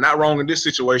wrong, but not wrong in this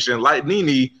situation, like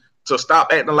Nene, to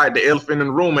stop acting like the elephant in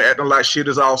the room and acting like shit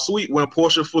is all sweet when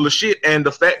Portia full of shit. And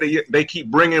the fact that they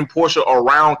keep bringing Portia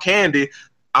around Kandi,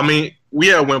 I mean,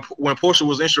 yeah, when Portia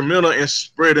was instrumental in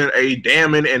spreading a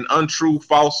damning and untrue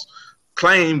false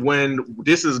claim, when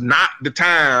this is not the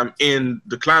time in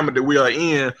the climate that we are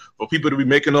in for people to be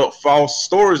making up false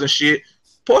stories and shit,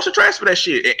 Portia trash for that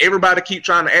shit. And everybody keep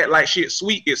trying to act like shit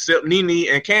sweet except Nene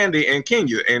and Kandi and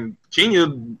Kenya. And Kenya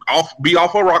be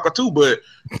off her rocker too, but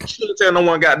she didn't tell no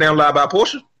one goddamn lie about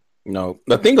Portia. No,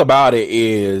 the thing about it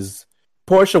is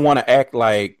Portia want to act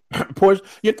like Portia.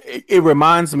 It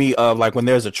reminds me of like when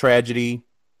there's a tragedy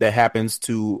that happens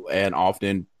to an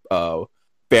often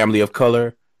family of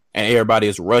color, and everybody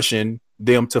is rushing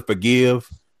them to forgive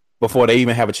before they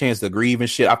even have a chance to grieve and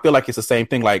shit. I feel like it's the same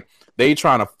thing. Like they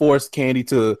trying to force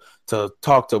Kandi to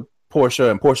talk to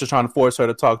Portia, and Portia trying to force her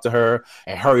to talk to her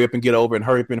and hurry up and get over and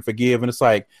hurry up and forgive. And it's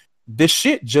like, this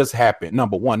shit just happened.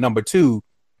 Number one. Number two,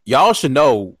 y'all should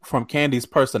know from Kandi's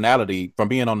personality, from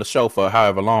being on the show for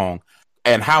however long,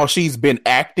 and how she's been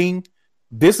acting,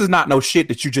 this is not no shit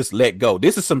that you just let go.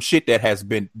 This is some shit that has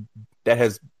been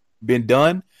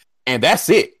done, and that's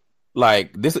it.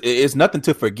 Like, this is nothing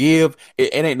to forgive.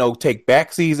 It ain't no take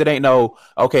backsies. It ain't no,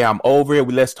 okay, I'm over it,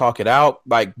 let's talk it out.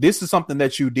 Like, this is something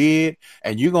that you did,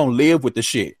 and you're gonna live with the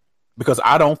shit. Because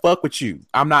I don't fuck with you.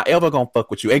 I'm not ever gonna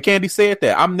fuck with you. And Kandi said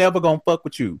that. I'm never gonna fuck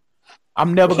with you.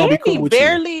 I'm never gonna be cool with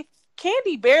you.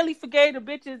 Kandi barely forgave the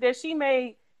bitches that she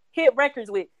made hit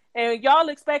records with. And y'all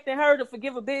expecting her to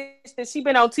forgive a bitch that she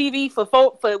been on TV for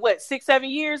what, 6-7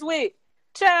 years with?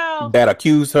 Child. That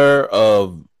accused her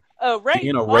of rape,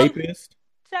 being a rapist,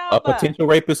 a potential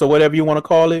rapist, or whatever you want to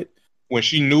call it. When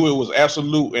she knew it was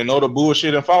absolute and other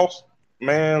bullshit and false.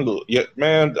 Man, look, yeah,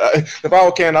 man. If I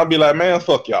can, I'd be like, man,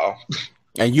 fuck y'all.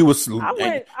 And you was,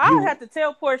 I would have to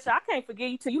tell Portia, I can't forget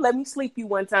you till you let me sleep you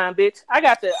one time, bitch. I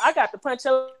got to punch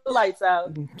your lights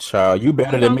out. Child, you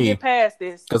better than me. Get past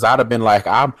this, because I'd have been like,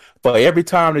 for every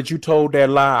time that you told that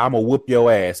lie, I'm gonna whoop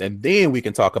your ass, and then we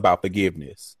can talk about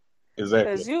forgiveness.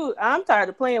 Exactly. Because I'm tired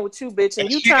of playing with you, bitch,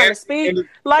 and you trying to speak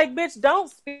like, bitch, don't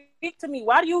speak to me.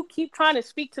 Why do you keep trying to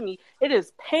speak to me? It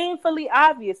is painfully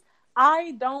obvious.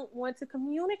 I don't want to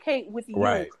communicate with you,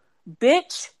 right,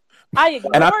 bitch. I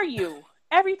ignore you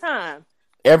every time.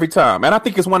 Every time. And I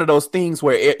think it's one of those things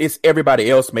where it's everybody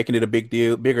else making it a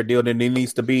bigger deal than it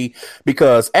needs to be.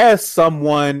 Because as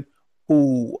someone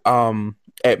who,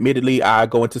 admittedly, I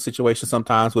go into situations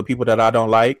sometimes with people that I don't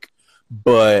like,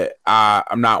 but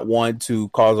I'm not one to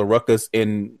cause a ruckus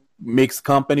in mixed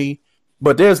company.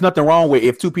 But there's nothing wrong with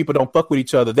if two people don't fuck with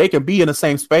each other. They can be in the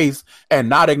same space and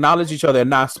not acknowledge each other and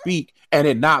not speak, and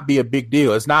it not be a big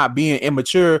deal. It's not being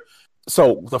immature.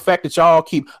 So the fact that y'all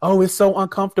keep, it's so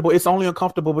uncomfortable. It's only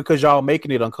uncomfortable because y'all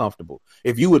making it uncomfortable.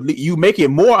 If you make it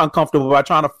more uncomfortable by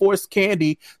trying to force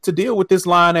Kandi to deal with this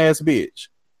lying ass bitch.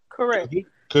 Correct.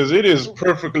 Because it is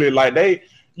perfectly like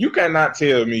you cannot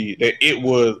tell me that it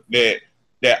was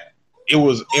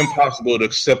impossible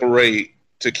to separate,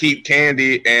 to keep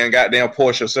Kandi and goddamn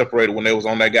Portia separated when they was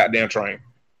on that goddamn train.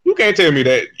 You can't tell me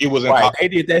that it was impossible. Right, they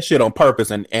did that shit on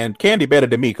purpose, and Kandi better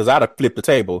than me because I'd have flipped the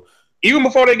table. Even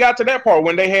before they got to that part,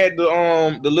 when they had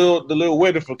the little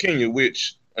wedding for Kenya,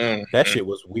 which that shit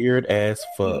was weird as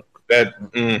fuck. But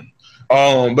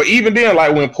even then,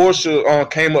 like when Portia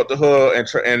came up to her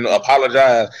and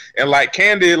apologized, and like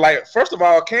Kandi, like first of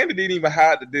all, Kandi didn't even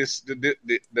hide the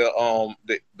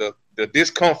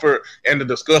discomfort and the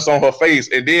disgust on her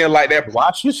face, and then like that,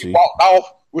 she walked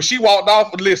off. When she walked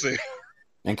off, listen,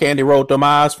 and Kandi rolled them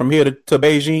eyes from here to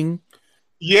Beijing.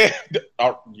 Yeah.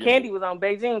 Kandi was on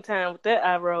Beijing time with that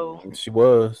eye roll. She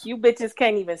was. You bitches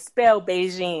can't even spell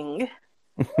Beijing.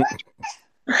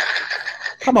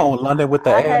 Come on, London, with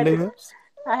the ad libs.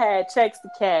 I had checks to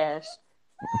cash.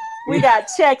 We got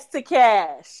checks to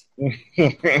cash.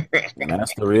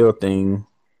 That's the real thing.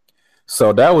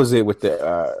 So that was it with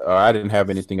the. I didn't have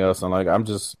anything else. I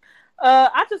just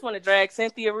want to drag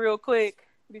Cynthia real quick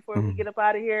before we get up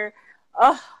out of here.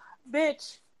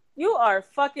 Bitch, you are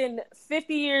fucking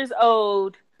 50 years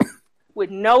old with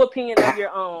no opinion of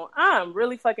your own. I'm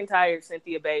really fucking tired,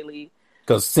 Cynthia Bailey.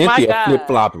 Because Cynthia flip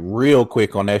flopped real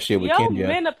quick on that shit with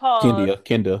Kenya.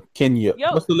 Kenya.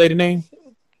 What's the lady name?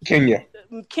 Kenya.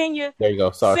 There you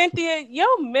go. Sorry. Cynthia,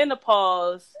 your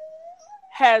menopause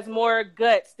has more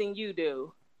guts than you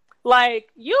do. Like,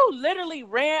 you literally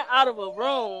ran out of a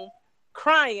room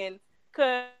crying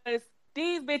because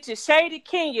these bitches shaded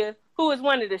Kenya, who is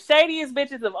one of the shadiest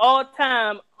bitches of all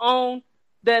time, on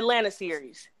the Atlanta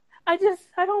series. I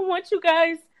don't want you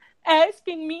guys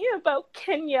asking me about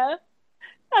Kenya.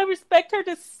 I respect her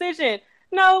decision.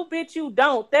 No, bitch, you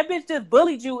don't. That bitch just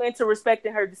bullied you into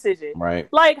respecting her decision. Right.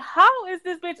 Like, how is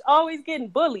this bitch always getting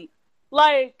bullied?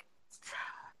 Like,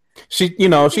 she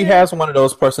has one of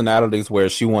those personalities where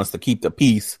she wants to keep the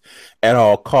peace at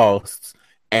all costs,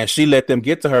 and she let them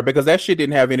get to her because that shit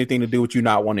didn't have anything to do with you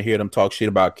not wanting to hear them talk shit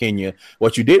about Kenya.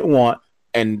 What you didn't want,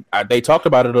 and they talked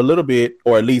about it a little bit,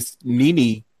 or at least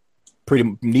Nene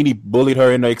bullied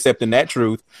her into accepting that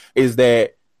truth, is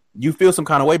that you feel some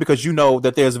kind of way because you know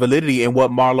that there's validity in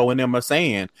what Marlo and them are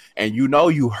saying, and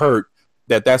you hurt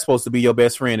that that's supposed to be your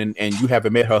best friend, and you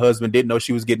haven't met her husband, didn't know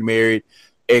she was getting married,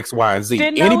 X, Y, and Z.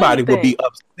 Anybody would be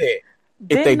upset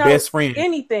if they best friend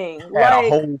anything had a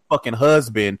whole fucking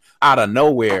husband out of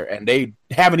nowhere, and they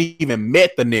haven't even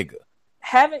met the nigga.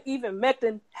 Haven't even met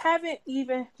the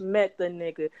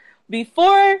nigga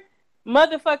before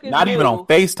motherfuckers. Not even on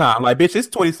FaceTime. Like, bitch, it's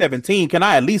 2017. Can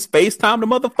I at least FaceTime the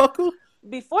motherfucker?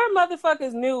 Before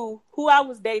motherfuckers knew who I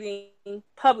was dating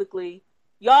publicly,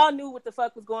 y'all knew what the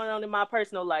fuck was going on in my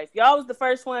personal life. Y'all was the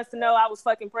first ones to know I was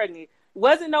fucking pregnant.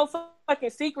 Wasn't no fucking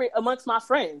secret amongst my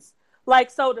friends. Like,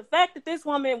 so the fact that this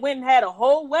woman went and had a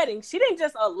whole wedding, she didn't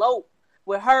just elope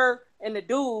with her and the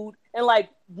dude and like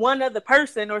one other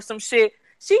person or some shit.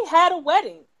 She had a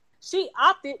wedding. She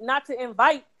opted not to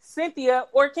invite Cynthia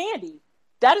or Candy.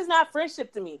 That is not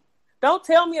friendship to me. Don't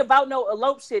tell me about no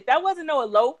elope shit. That wasn't no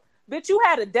elope. Bitch, you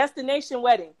had a destination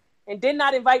wedding and did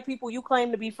not invite people you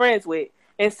claim to be friends with.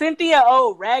 And Cynthia,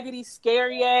 raggedy,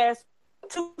 scary ass,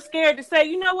 too scared to say,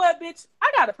 you know what, bitch?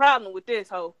 I got a problem with this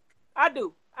hoe. I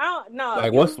do. I don't know.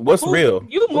 Like, what's real?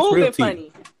 You moving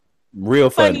funny. Real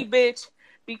funny, bitch.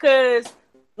 Because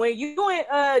when you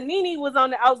and Nene was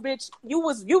on the outs, bitch, you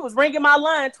was ringing my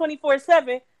line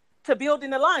 24/7 to build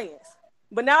an alliance.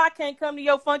 But now I can't come to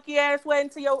your funky ass wedding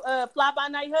to your fly by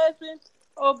night husband.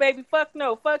 Oh baby, fuck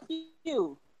no, fuck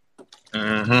you.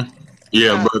 Mm-hmm.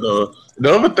 Yeah, but the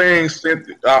other thing,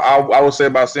 Cynthia, I would say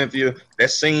about Cynthia,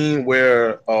 that scene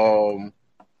where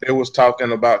they was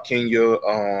talking about Kenya,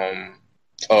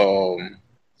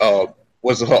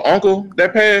 was it her uncle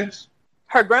that passed?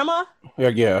 Her grandma?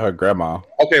 Yeah, her grandma.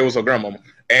 Okay, it was her grandma.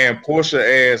 And Portia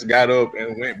ass got up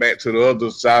and went back to the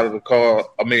other side of the car.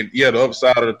 The other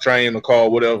side of the train, the car,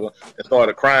 whatever, and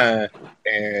started crying.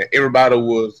 And everybody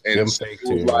was, and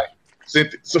Cynthia was like,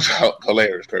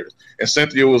 hilarious, Curtis. And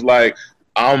Cynthia was like,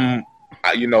 she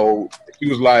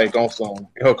was like on some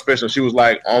her confession. She was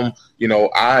like, I'm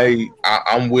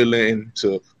willing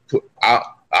to put.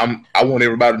 I want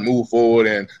everybody to move forward,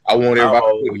 and I want everybody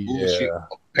to put the bullshit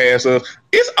past us.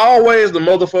 It's always the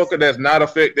motherfucker that's not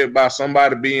affected by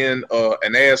somebody being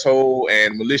an asshole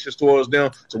and malicious towards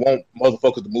them to want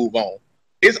motherfuckers to move on.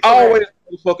 It's always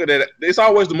the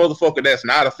motherfucker that's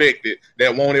not affected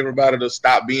that want everybody to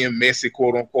stop being messy,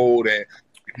 quote unquote, and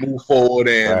move forward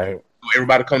and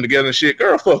everybody come together and shit.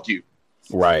 Girl, fuck you.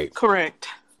 Right. Correct.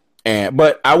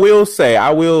 But I will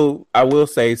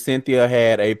say Cynthia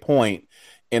had a point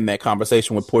in that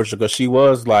conversation with Portia, because she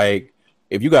was like,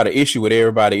 if you got an issue with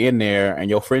everybody in there and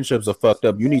your friendships are fucked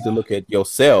up, you need to look at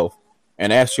yourself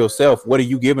and ask yourself, what are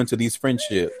you giving to these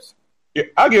friendships? Yeah,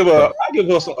 I gave her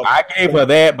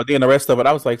that, but then the rest of it,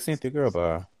 I was like, Cynthia, girl,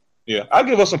 bye. Yeah, I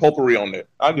give her some potpourri on that.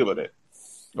 I'll give her that.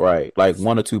 Right, like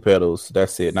 1 or 2 petals.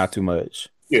 That's it, not too much.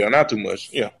 Yeah, not too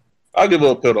much. Yeah, I'll give her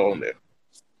a petal on that.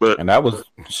 But that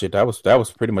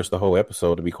was pretty much the whole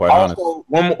episode, to be quite honest.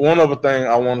 One other thing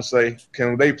I want to say: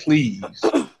 can they please,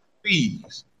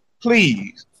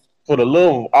 for the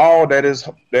love of all that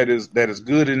is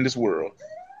good in this world,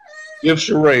 give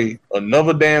Sheree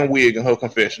another damn wig in her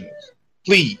confessionals,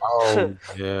 please? Oh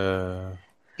yeah.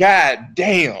 God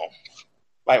damn!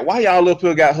 Like, why y'all up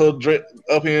here got her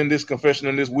up here in this confession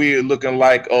in this wig looking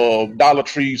like Dollar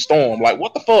Tree Storm? Like,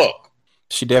 what the fuck?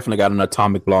 She definitely got an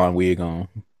atomic blonde wig on.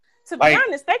 To be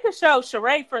honest, they could show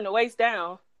Sheree from the waist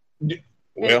down in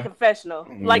the confessional,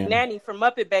 like Nanny from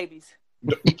Muppet Babies.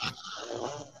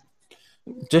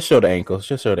 Just show the ankles.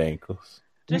 Just show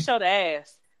the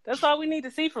ass. That's all we need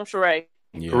to see from Sheree.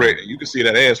 Yeah. Correct. You can see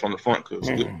that ass from the front, cause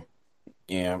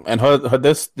yeah, and her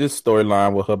this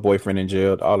storyline with her boyfriend in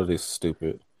jail, all of this is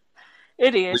stupid.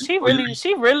 It is. She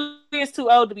really is too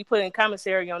old to be putting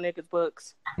commissary on niggas'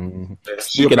 books. Mm-hmm.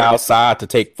 She get outside to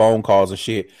take phone calls and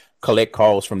shit, collect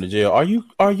calls from the jail. Are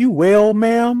you well,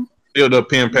 ma'am? Still the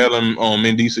pen paddling on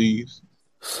MDCs.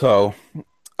 So,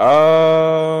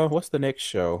 what's the next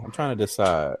show? I'm trying to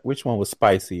decide which one was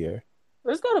spicier.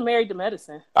 Let's go to Married to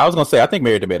Medicine. I was gonna say I think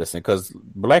Married to Medicine because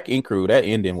Black Ink Crew, that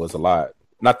ending was a lot.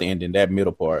 Not the ending, that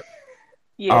middle part.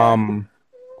 Yeah.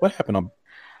 What happened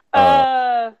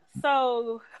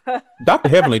So Dr.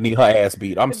 Heavenly need her ass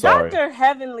beat. I'm sorry. Dr.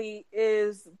 Heavenly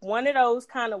is one of those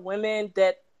kind of women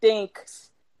that thinks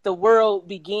the world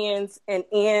begins and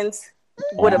ends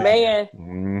with a man.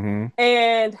 Mm-hmm.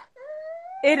 And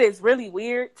it is really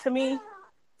weird to me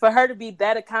for her to be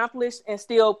that accomplished and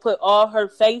still put all her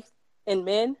faith in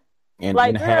men. And, like,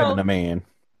 and having a man.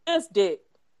 Just dick.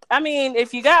 I mean,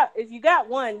 if you got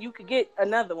one, you could get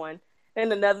another one,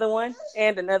 and another one,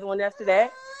 and another one after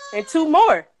that, and two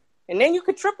more. And then you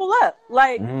could triple up.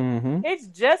 Like, It's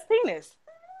just penis.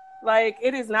 Like,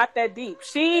 it is not that deep.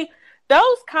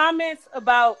 Those comments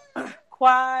about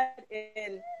Quad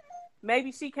and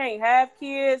maybe she can't have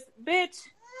kids, bitch.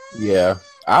 Yeah.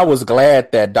 I was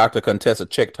glad that Dr. Contessa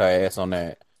checked her ass on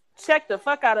that. Checked the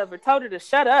fuck out of her, told her to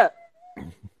shut up.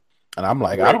 And I'm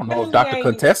like, I don't know if Dr.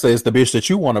 Contessa is the bitch that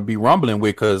you want to be rumbling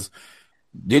with, because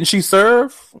didn't she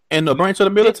serve in the branch of the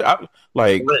military?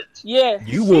 You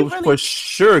will really, for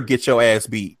sure get your ass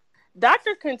beat.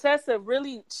 Dr. Contessa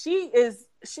really, she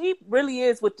really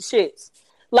is with the shits.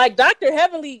 Like, Dr.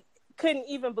 Heavenly couldn't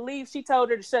even believe she told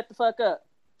her to shut the fuck up.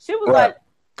 She was like,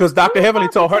 because Dr. Heavenly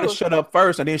told her to shut up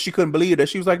first, and then she couldn't believe that.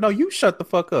 She was like, no, you shut the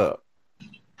fuck up.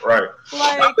 Right.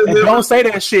 Like, and don't say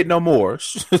that shit no more.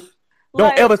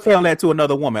 Don't ever tell that to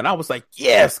another woman. I was like,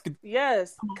 yes.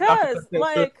 Yes. Because,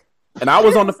 like... And I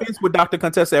was on the fence with Dr.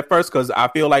 Contessa at first because I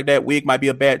feel like that wig might be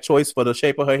a bad choice for the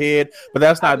shape of her head, but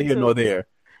that's not here nor there.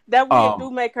 That wig do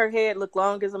make her head look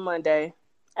long as a Monday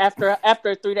after a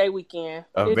 3-day weekend.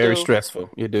 Very stressful.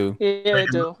 You do. Yeah,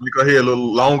 it do. Make her hair a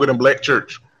little longer than Black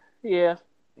church. Yeah.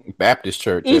 Baptist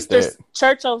church. Easter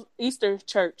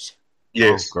church.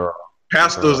 Yes. Oh, girl.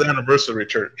 Pastor's anniversary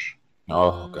church.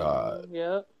 Oh, God.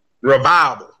 Yep.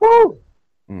 Revival. Woo!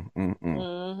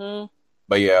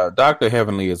 But yeah, Dr.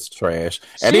 Heavenly is trash.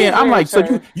 And then I'm like,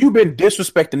 so you've been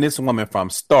disrespecting this woman from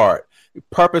start,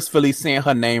 purposefully saying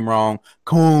her name wrong.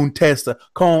 Contessa.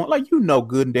 Like, you know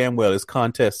good and damn well it's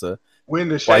Contessa. When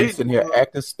the shade sitting here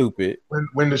acting stupid.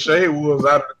 When the shade was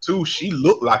out of the two, she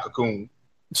looked like a coon.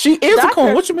 She is a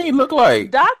coon. What you mean look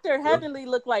like? Dr. Heavenly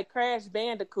looked like Crash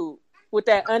Bandicoot with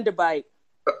that underbite.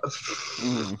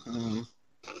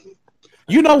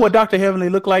 You know what Dr. Heavenly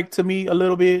looked like to me a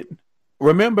little bit?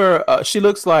 Remember, she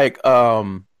looks like,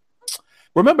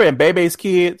 remember in Bebe's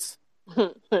Kids?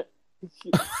 Why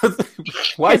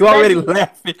are you already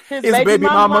laughing? His baby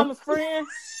mama's friend?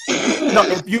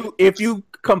 No, if you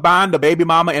combine the baby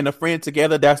mama and the friend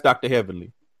together, that's Dr.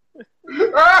 Heavenly.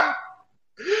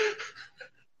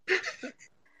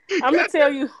 I'm gonna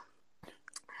tell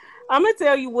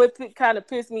you what kind of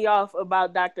pissed me off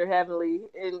about Dr. Heavenly,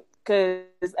 and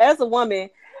because as a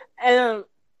woman,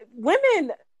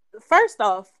 women. First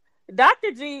off,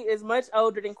 Dr. G is much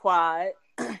older than Quad.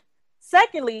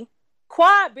 Secondly,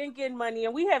 Quad been getting money,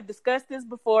 and we have discussed this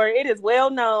before. It is well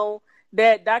known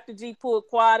that Dr. G pulled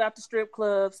Quad out the strip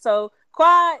club. So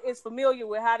Quad is familiar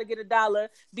with how to get $1,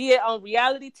 be it on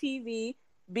reality TV,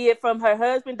 be it from her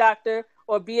husband, Doctor,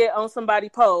 or be it on somebody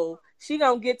poll. She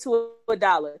gonna get to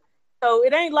 $1. So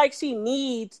it ain't like she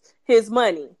needs his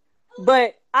money.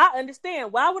 But I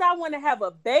understand. Why would I want to have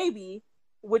a baby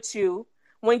with you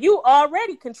when you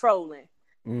already controlling?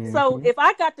 So if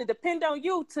I got to depend on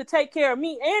you to take care of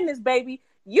me and this baby,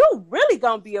 you really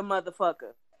gonna be a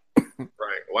motherfucker.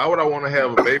 Right. Why would I want to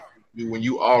have a baby with you when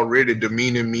you already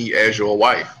demeaning me as your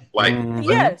wife? Like,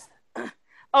 yes.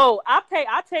 Oh, I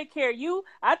take care of you.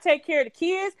 I take care of the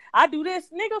kids. I do this,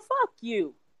 nigga. Fuck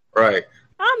you. Right.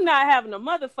 I'm not having a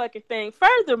motherfucking thing.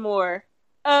 Furthermore,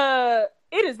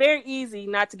 it is very easy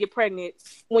not to get pregnant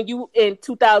when you in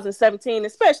 2017,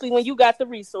 especially when you got the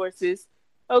resources.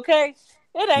 Okay?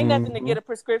 It ain't nothing to get a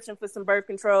prescription for some birth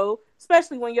control,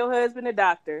 especially when your husband a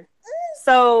doctor.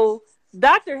 So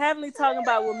Dr. Heavenly talking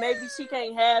about, well, maybe she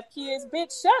can't have kids.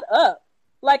 Bitch, shut up.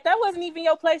 Like, that wasn't even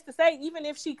your place to say, even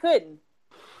if she couldn't.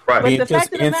 Right. Being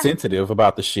just insensitive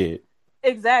about the shit.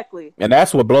 Exactly. And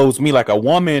that's what blows me. Like, a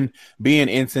woman being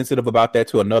insensitive about that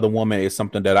to another woman is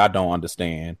something that I don't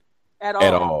understand. At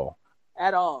all.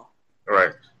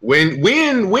 Right. When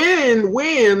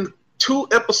 2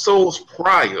 episodes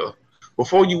prior,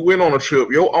 before you went on a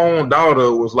trip, your own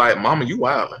daughter was like, "Mama, you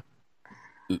wildin'."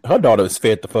 Her daughter is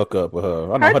fed the fuck up with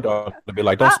her. I know her daughter to be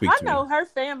like, "Don't speak to me." I know her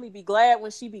family be glad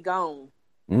when she be gone.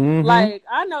 Like,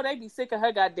 I know they be sick of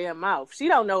her goddamn mouth. She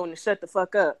don't know when to shut the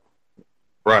fuck up.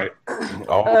 Right.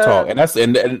 All talk, and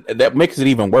that makes it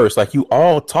even worse. Like, you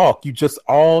all talk. You just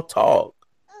all talk.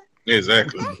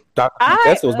 Exactly. Dr.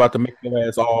 Contessa was about to make your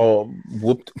ass all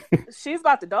whooped. She's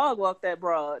about to dog walk that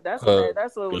broad. That's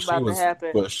what was about to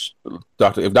happen.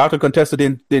 If Dr. Contessa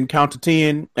didn't count to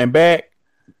 10 and back,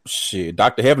 shit,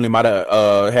 Dr. Heavenly might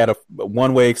have had a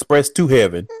one-way express to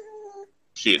heaven.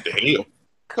 Shit, the hell.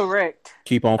 Correct.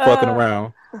 Keep on fucking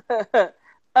around.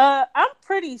 I'm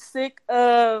pretty sick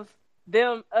of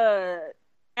them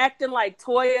acting like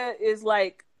Toya is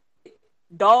like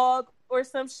dog or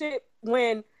some shit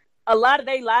when a lot of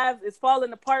their lives is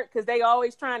falling apart because they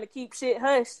always trying to keep shit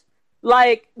hushed.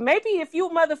 Like, maybe if you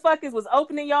motherfuckers was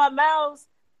opening y'all mouths,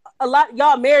 a lot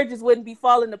y'all marriages wouldn't be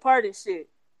falling apart and shit.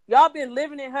 Y'all been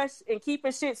living in hush and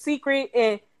keeping shit secret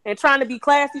and trying to be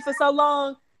classy for so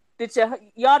long that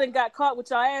y'all done got caught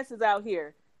with y'all asses out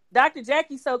here. Dr.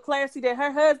 Jackie's so classy that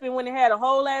her husband went and had a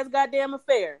whole ass goddamn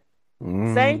affair.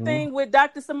 Mm-hmm. Same thing with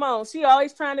Dr. Simone. She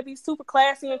always trying to be super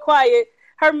classy and quiet.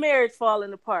 Her marriage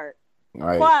falling apart.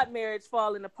 Right. Quad marriage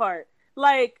falling apart.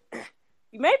 Like,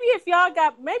 maybe if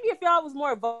y'all was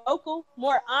more vocal,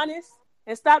 more honest,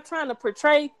 and stop trying to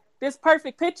portray this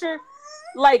perfect picture,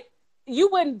 like, you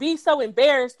wouldn't be so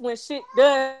embarrassed when shit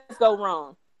does go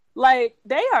wrong. Like,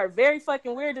 they are very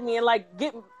fucking weird to me, and like,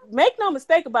 make no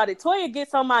mistake about it, Toya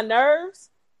gets on my nerves,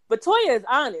 but Toya is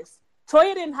honest.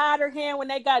 Toya didn't hide her hand when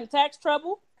they got in tax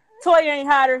trouble. Toya ain't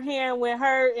hide her hand when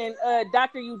her and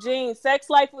Dr. Eugene's sex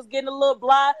life was getting a little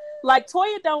blah. Like,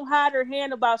 Toya don't hide her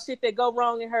hand about shit that go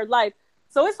wrong in her life.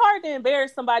 So it's hard to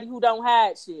embarrass somebody who don't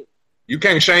hide shit. You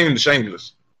can't shame the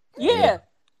shameless. Yeah.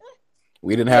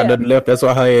 We didn't have nothing left. That's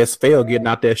why her ass fell getting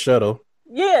out that shuttle.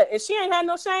 Yeah, and she ain't had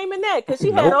no shame in that because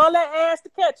she had all that ass to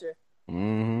catch her.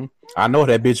 Mm-hmm. I know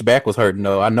that bitch back was hurting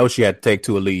though. I know she had to take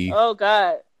 2 a leave. Oh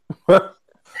God.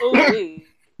 Ooh,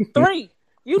 3.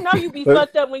 You know you be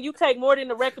fucked up when you take more than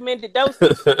the recommended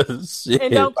doses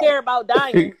and don't care about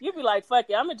dying. You be like, fuck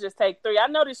it, I'm gonna just take 3. I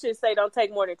know this shit say don't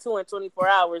take more than 2 in 24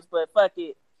 hours, but fuck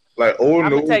it. Like, I'm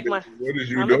gonna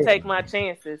take my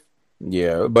chances.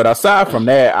 Yeah, but aside from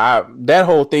that, that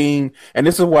whole thing, and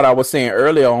this is what I was saying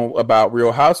earlier on about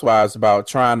Real Housewives, about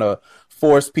trying to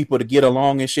force people to get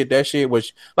along and shit. That shit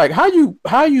was like, how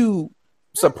you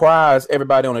surprise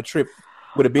everybody on a trip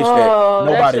with a bitch that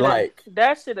nobody like.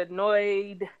 That shit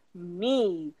annoyed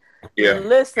me. Yeah.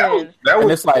 Listen. And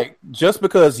it's like, just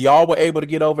because y'all were able to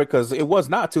get over it, because it was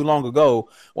not too long ago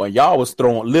when y'all was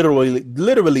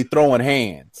literally throwing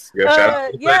hands.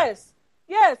 Yes.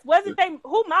 Wasn't they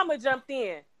who mama jumped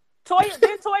in?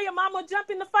 Didn't Toya mama jump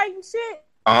in the fight and shit?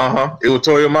 It was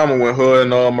Toya mama when her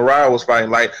and Mariah was fighting.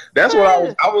 Like, that's what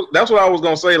I was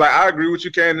gonna say. Like, I agree with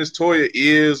you, Candace. Toya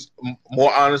is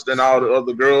more honest than all the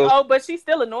other girls. Oh, but she's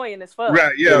still annoying as fuck.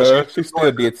 Right? Yeah, she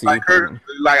still did see. Like her,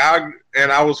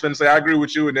 I was finna say I agree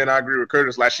with you, and then I agree with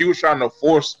Curtis. Like, she was trying to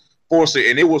force it,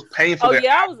 and it was painful. Oh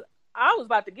yeah, I was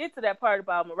about to get to that part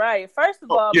about Mariah. First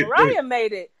of all, Mariah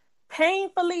made it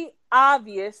painfully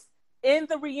obvious in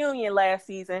the reunion last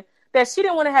season that she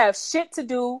didn't want to have shit to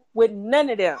do with none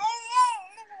of them.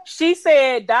 She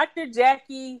said Dr.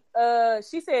 Jackie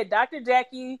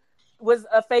was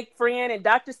a fake friend, and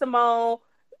Dr. Simone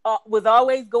was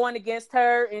always going against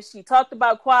her, and she talked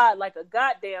about Quad like a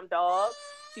goddamn dog.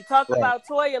 She talked about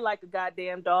Toya like a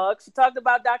goddamn dog. She talked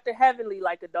about Dr. Heavenly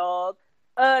like a dog.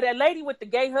 That lady with the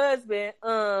gay husband,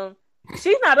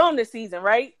 she's not on this season,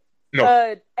 right?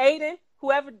 No. Aiden,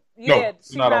 whoever,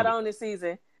 she's not on this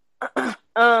season.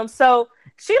 So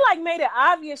she like made it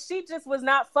obvious she just was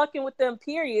not fucking with them,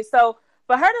 period. So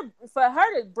for her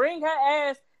to bring her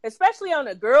ass, especially on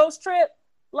a girls trip,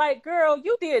 like, girl,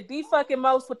 you did the fucking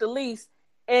most with the least,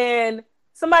 and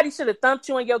somebody should have thumped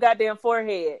you on your goddamn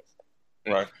forehead.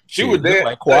 Right. She was dead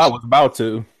like Quad was about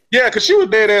to. Yeah, because she was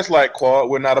dead ass like, Quad,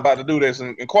 we're not about to do this,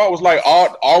 and Quad was like,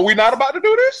 are we not about to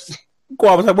do this?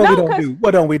 Quad was like,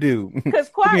 what don't we do? Because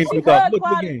Quad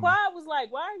was like,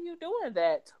 why are you doing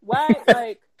that? Why,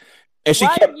 like, and she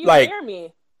kept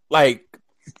like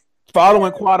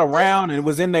following Quad around and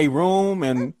was in their room,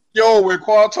 and when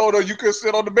Quad told her you could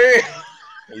sit on the bed.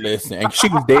 Listen, and she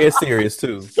was dead serious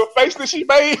too. The face that she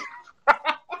made.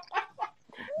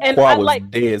 And Quad was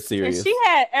dead serious. And she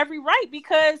had every right,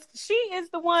 because she is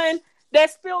the one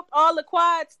that spilled all of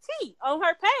Quad's tea on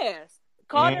her past.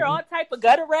 Called her all type of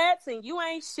gutter rats, and you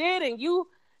ain't shit, and you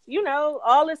know,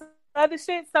 all this other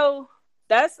shit. So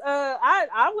that's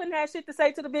I wouldn't have shit to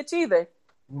say to the bitch either.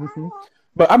 Mm-hmm.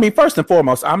 But I mean, first and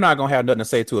foremost, I'm not gonna have nothing to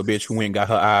say to a bitch who ain't got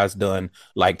her eyes done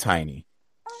like Tiny.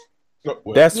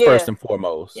 That's first and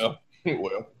foremost. Yeah.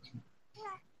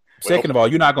 Second of all,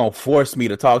 you're not gonna force me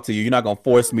to talk to you. You're not gonna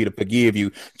force me to forgive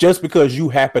you just because you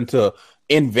happen to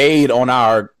invade on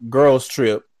our girls'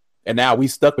 trip, and now we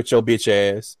stuck with your bitch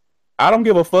ass. I don't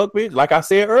give a fuck, bitch. Like I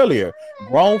said earlier,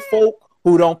 grown folk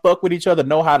who don't fuck with each other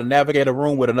know how to navigate a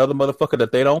room with another motherfucker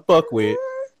that they don't fuck with,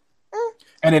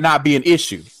 and it not be an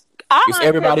issue. It's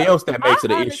everybody else that makes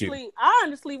it an issue. I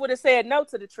honestly would have said no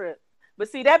to the trip. But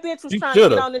see, that bitch was trying to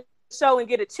get on the show and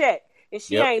get a check. And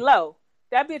she ain't low.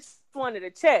 That bitch wanted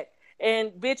a check.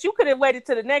 And bitch, you could have waited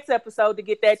to the next episode to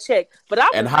get that check. But I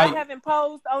would not have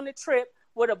imposed on the trip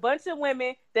with a bunch of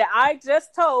women that I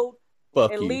just told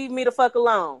leave me the fuck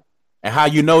alone. And how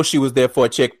you know she was there for a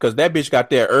check? Because that bitch got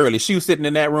there early. She was sitting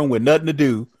in that room with nothing to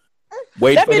do.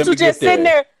 Waiting for them to get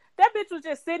there. That bitch was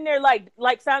just sitting there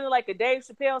like sounding like a Dave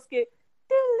Chappelle skit.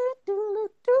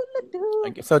 I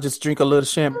guess I'll just drink a little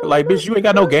champagne. Like, bitch, you ain't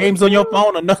got no games on your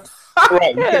phone or nothing.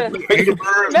 Right. Yeah.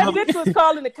 That bitch was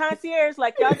calling the concierge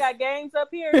like, y'all got games up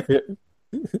here.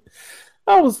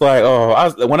 I was like,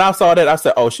 when I saw that, I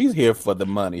said, oh, she's here for the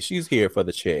money. She's here for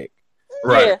the check.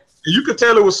 Right. Yeah. You could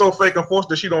tell it was so fake and forced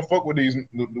that she don't fuck with these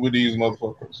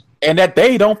motherfuckers. And that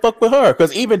they don't fuck with her.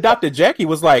 Because even Dr. Jackie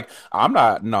was like, I'm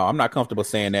not comfortable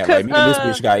saying that. Like, me and this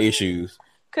bitch got issues.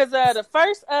 Because the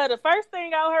first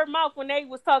thing out her mouth when they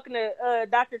was talking to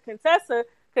Dr. Contessa,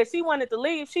 because she wanted to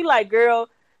leave, she like, girl,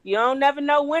 you don't never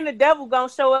know when the devil gonna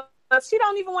show up. She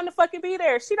don't even want to fucking be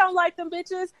there. She don't like them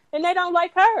bitches, and they don't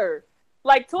like her.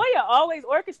 Like, Toya always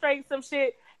orchestrates some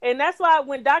shit, and that's why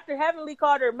when Dr. Heavenly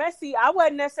called her messy, I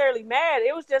wasn't necessarily mad.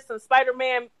 It was just some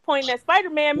Spider-Man pointing at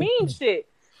Spider-Man meme shit.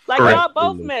 Like, y'all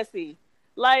both messy.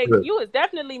 Like, you was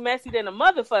definitely messy than a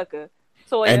motherfucker.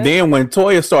 Toya. And then when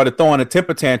Toya started throwing a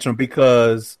temper tantrum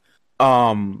because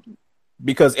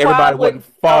everybody wasn't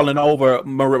falling over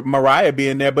Mariah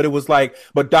being there, but it was like,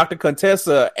 but Dr.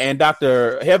 Contessa and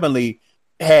Dr. Heavenly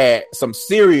had some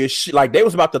serious shit, like they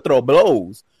was about to throw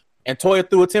blows. And Toya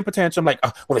threw a temper tantrum like,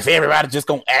 well, if everybody just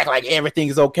gonna act like everything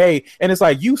is okay. And it's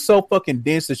like, you so fucking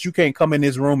dense that you can't come in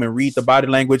this room and read the body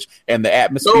language and the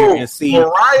atmosphere and see.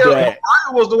 Mariah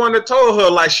was the one that told her,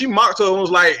 like, she mocked her and was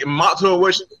like, mocked her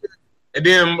what she did. And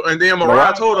then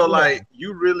Mariah told her, like,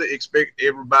 you really expect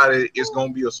everybody is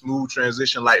gonna be a smooth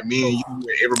transition like me and you, and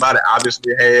everybody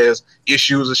obviously has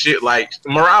issues and shit. Like,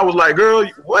 Mariah was like, girl,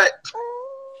 what?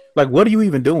 Like, what are you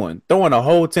even doing? Throwing a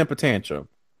whole temper tantrum.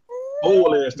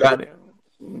 Whole ass got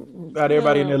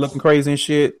everybody in there looking crazy and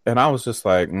shit. And I was just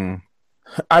like,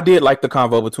 I did like the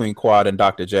convo between Quad and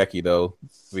Dr. Jackie though,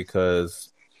 because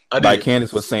like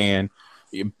Candace was saying,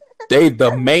 they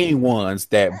the main ones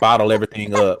that bottle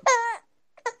everything up.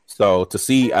 So to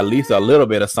see at least a little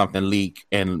bit of something leak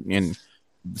and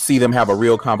see them have a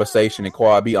real conversation and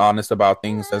Quad be honest about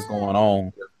things that's going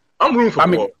on. I'm rooting for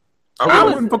Quad. I'm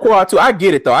rooting for Quad too. I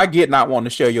get it though. I get not wanting to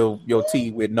share your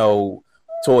tea with no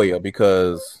Toya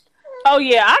because. Oh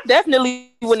yeah, I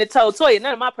definitely wouldn't have told Toya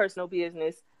none of my personal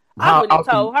business. I wouldn't have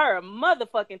told her a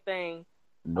motherfucking thing.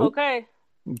 Nope. Okay.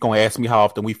 Gonna ask me how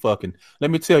often we fucking. Let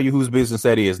me tell you whose business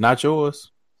that is, not yours.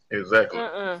 Exactly.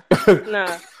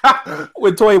 Nah.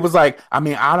 When Toya was like, I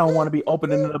mean, I don't want to be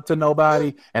opening it up to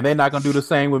nobody, and they're not gonna do the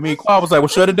same with me. Quad was like, well,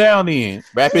 shut it down then.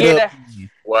 Wrap it up.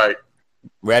 Right.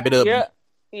 Wrap it up. Yeah.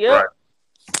 Right.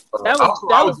 I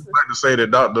was about to say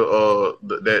that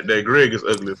that Greg is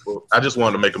ugly. I just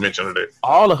wanted to make a mention of that.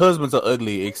 All the husbands are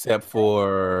ugly except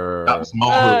for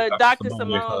Dr.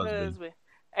 Simone's husband.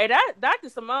 Hey, that Dr.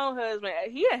 Simone's husband,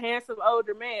 he a handsome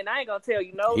older man. I ain't gonna tell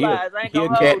you no lies. I ain't gonna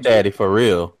cat hold daddy for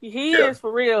real. He is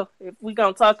for real. If we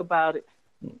gonna talk about it.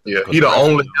 Yeah, he the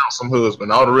only handsome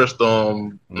husband. All the rest of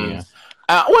them. Yeah.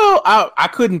 I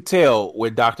couldn't tell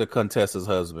with Dr. Contessa's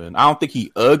husband. I don't think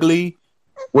he ugly.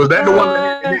 Was that the one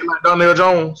that hit like Donnell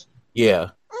Jones? Yeah.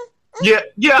 Yeah.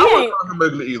 I wouldn't call him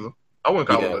ugly either. I wouldn't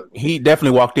call him ugly. He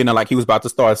definitely walked in there like he was about to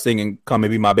start singing "Come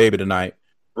and Be My Baby Tonight."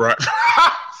 Right.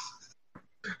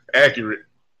 Accurate.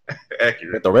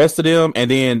 With the rest of them, and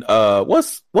then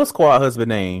what's Quad husband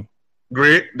name?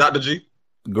 Greg, Dr. G.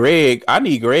 Greg. I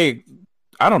need Greg.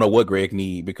 I don't know what Greg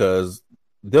need because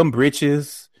them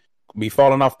britches be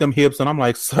falling off them hips, and I'm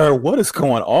like, sir, what is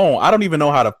going on? I don't even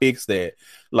know how to fix that.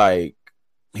 Like,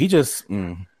 he just.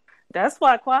 That's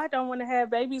why Quad don't want to have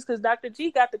babies because Dr.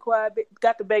 G got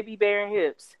the baby bearing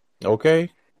hips. Okay.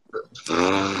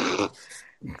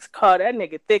 Call that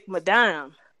nigga thick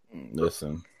madame.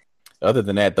 Listen. Other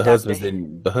than that, the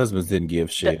husbands didn't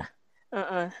give shit.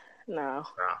 No.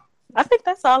 I think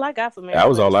that's all I got for Married. That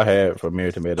was all I had for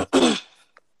Married to Medicine.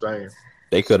 Damn.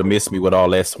 They could have missed me with all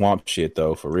that swamp shit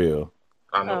though, for real.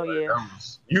 I know.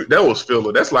 That was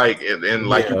filler. That's like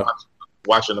you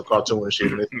watching a cartoon and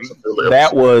shit. And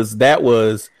that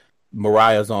was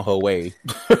Mariah's on her way,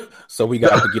 so we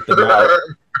got to get them out.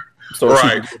 So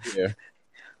right.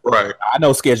 Right. I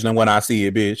know scheduling when I see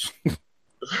it, bitch.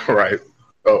 Right.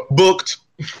 Booked.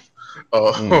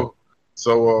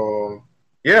 So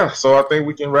yeah, so I think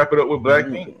we can wrap it up with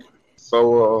Blackpink.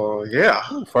 So yeah.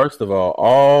 First of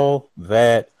all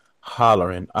that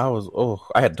hollering, I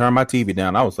had to turn my TV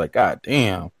down. I was like, God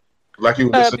damn. Like you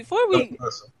before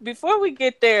we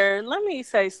get there, let me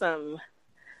say something.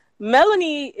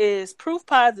 Melanie is proof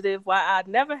positive why I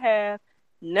never have,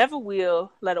 never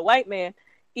will let a white man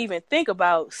even think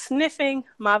about sniffing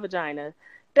my vagina.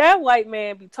 That white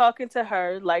man be talking to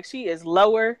her like she is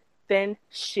lower than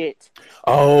shit.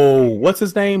 Oh, what's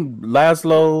his name?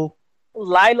 Lasso,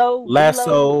 whatever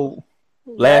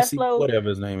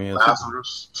his name is.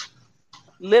 Lazarus.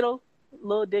 Little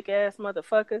dick ass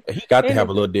motherfucker. He got to have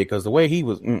a little dick because the way he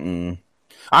was.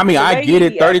 I mean, I get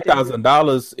it.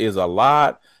 $30,000 is a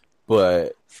lot,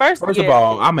 but first of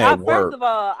all, I'm at work. First of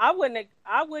all, I wouldn't.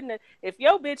 If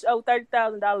your bitch owe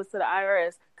 $30,000 to the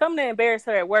IRS, coming to embarrass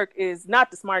her at work is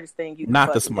not the smartest thing.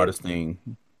 Smartest thing.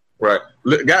 Right.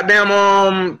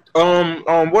 Goddamn.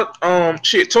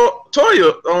 Shit.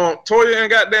 Toya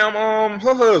and goddamn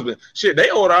her husband. Shit,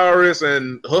 they owe the IRS,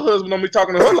 and her husband don't be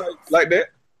talking to her like that.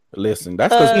 Listen,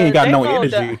 that's because he ain't got no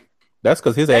energy. That's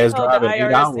because his ass driving 8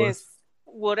 hours.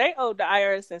 They owed the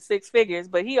IRS in 6 figures,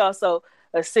 but he also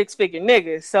a 6-figure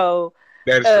nigga. So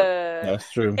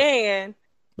that's true. And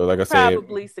but like I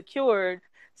probably secured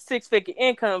 6-figure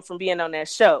income from being on that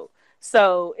show.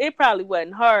 So it probably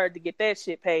wasn't hard to get that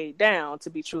shit paid down, to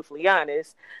be truthfully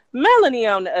honest. Melanie,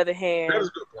 on the other hand,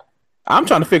 I'm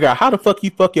trying to figure out how the fuck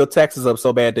you fuck your taxes up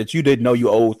so bad that you didn't know you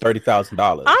owed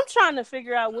 $30,000. I'm trying to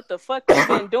figure out what the fuck you've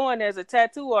been doing as a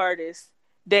tattoo artist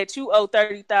that you owe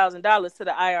 $30,000 to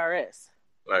the IRS.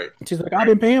 Like, she's like, I've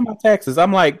been paying my taxes.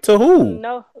 I'm like, to who?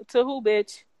 No, to who,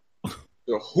 bitch?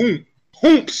 To whom?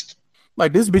 Whomst?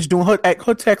 Like, this bitch doing her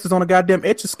taxes on a goddamn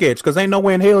Etch-a-Sketch because ain't no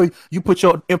way in hell you put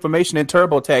your information in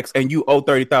TurboTax and you owe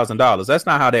 $30,000. That's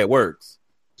not how that works.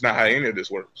 It's not how any of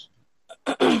this works.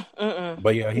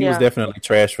 But yeah, he was definitely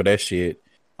trash for that shit.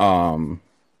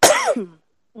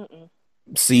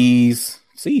 C's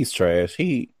trash.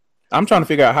 I'm trying to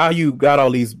figure out how you got all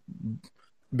these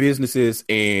businesses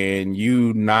and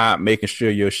you not making sure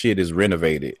your shit is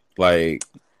renovated. Like,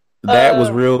 that was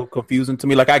real confusing to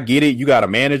me. Like, I get it, you got a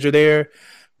manager there,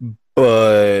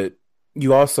 but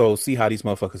you also see how these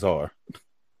motherfuckers are.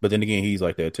 But then again, he's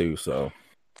like that too. So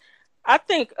I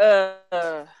think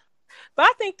but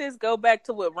I think this go back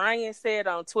to what Ryan said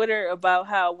on Twitter about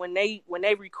how when they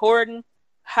recording,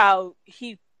 how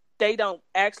they don't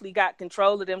actually got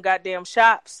control of them goddamn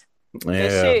shops.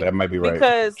 Yeah, that might be right.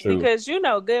 Because you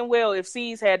know good and well, if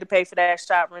C's had to pay for that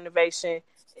shop renovation,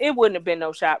 it wouldn't have been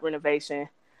no shop renovation.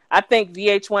 I think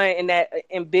VH1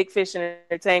 and Big Fish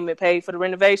Entertainment paid for the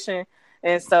renovation,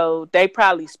 and so they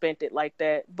probably spent it like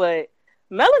that. But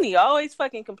Melanie always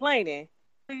fucking complaining.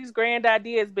 These grand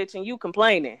ideas, bitch, and you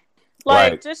complaining.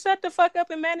 Like, right. Just shut the fuck up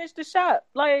and manage the shop.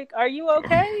 Like, are you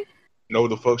okay? No,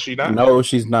 the fuck she not. No,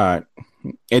 she's not.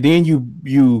 And then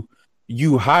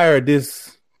you hire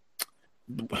this.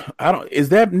 Is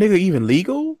that nigga even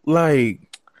legal? Like,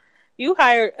 you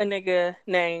hired a nigga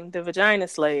named the Vagina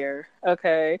Slayer.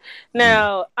 Okay.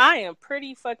 Now, I am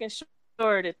pretty fucking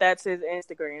sure that that's his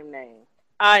Instagram name.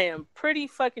 I am pretty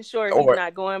fucking sure he's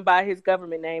not going by his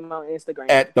government name on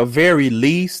Instagram. At the very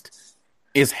least,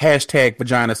 it's hashtag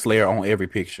Vagina Slayer on every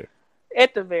picture.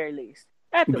 At the very least.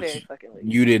 At the very fucking least.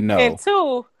 You didn't know. And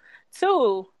two,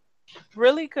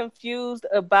 really confused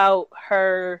about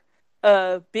her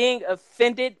being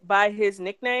offended by his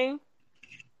nickname.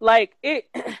 Like it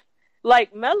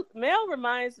like Mel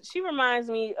reminds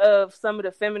me of some of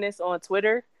the feminists on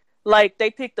Twitter. Like, they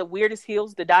pick the weirdest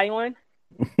heels to die on.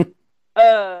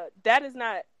 That is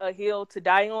not a heel to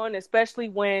die on, especially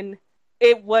when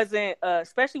it wasn't,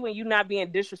 especially when you're not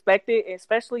being disrespected,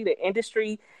 especially the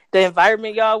industry, the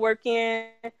environment y'all work in.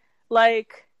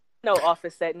 Like, no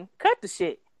office setting. Cut the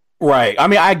shit. Right. I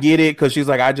mean, I get it because she's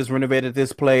like, I just renovated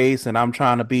this place and I'm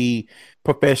trying to be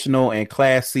professional and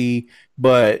classy,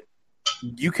 but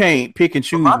you can't pick and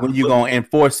choose when you're going to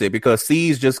enforce it because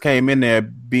C's just came in there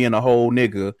being a whole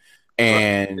nigga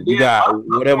and you got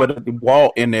whatever the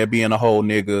Walt in there being a whole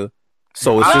nigga.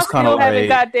 So it's just kind of like...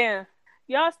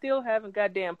 Y'all still having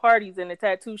goddamn parties in the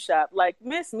tattoo shop. Like,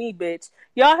 miss me, bitch.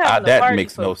 Y'all having a that party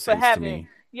makes no sense to me.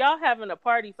 Y'all having a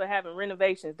party for having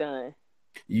renovations done.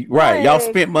 Right. Like, y'all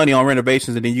spent money on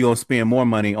renovations and then you're going to spend more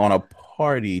money on a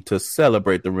party to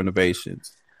celebrate the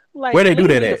renovations. Like, where they do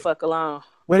that at? The fuck alone.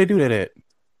 Where they do that at?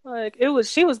 Like,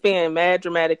 she was being mad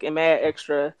dramatic and mad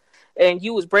extra. And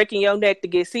you was breaking your neck to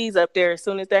get C's up there. As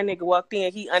soon as that nigga walked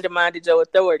in, he undermined your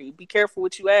authority. Be careful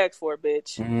what you ask for,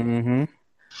 bitch. Mm-hmm.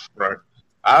 Right.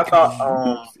 I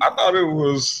thought it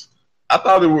was I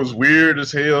thought it was weird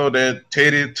as hell that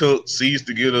Teddy took C's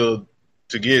to get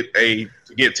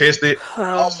tested.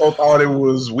 I also thought it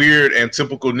was weird and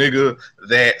typical nigga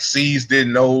that C's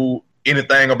didn't know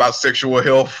anything about sexual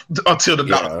health until the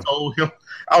doctor told him.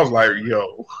 I was like,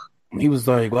 yo. He was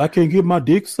like, well, I can't get my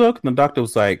dick sucked. And the doctor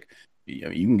was like, yeah,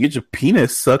 you can get your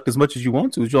penis sucked as much as you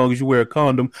want to, as long as you wear a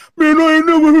condom. Man, I ain't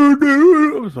never heard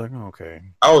that. I was like, okay.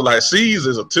 I was like, C's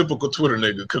is a typical Twitter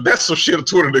nigga, because that's some shit a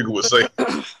Twitter nigga would say.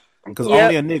 Because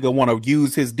only a nigga want to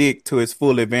use his dick to his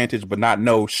full advantage, but not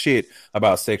know shit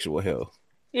about sexual health.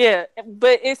 Yeah,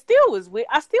 but it still was weird.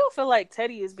 I still feel like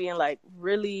Teddy is being like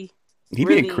really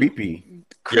being creepy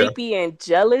and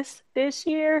jealous this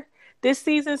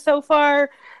season so far,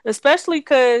 especially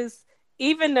because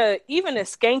even the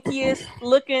skankiest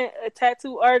looking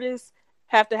tattoo artists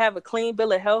have to have a clean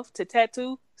bill of health to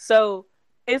tattoo. So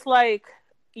it's like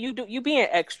you being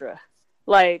extra.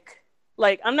 Like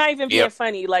I'm not even being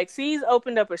funny. Like C's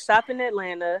opened up a shop in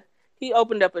Atlanta. He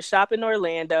opened up a shop in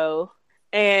Orlando,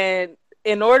 and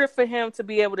in order for him to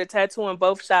be able to tattoo in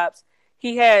both shops,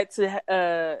 he had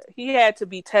to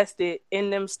be tested in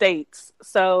them states.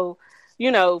 So,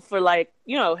 for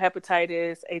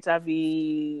hepatitis,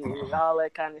 HIV, all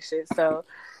that kind of shit. So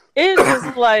it's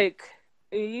just like,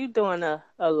 you doing a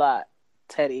lot,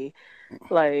 Teddy.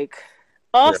 Like,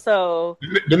 also,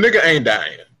 the nigga ain't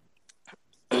dying.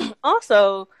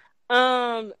 Also,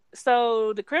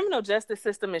 so the criminal justice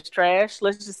system is trash.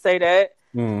 Let's just say that.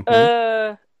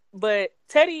 Mm-hmm. But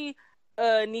Teddy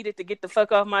needed to get the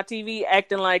fuck off my TV,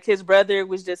 acting like his brother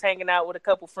was just hanging out with a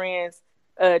couple friends,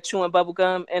 chewing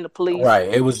bubblegum, and the police. Right,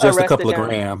 it was just a couple of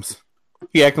grams.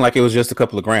 He acting like it was just a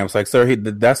couple of grams. Like, sir,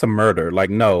 that's a murder. Like,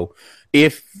 no.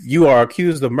 If you are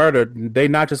accused of murder, they're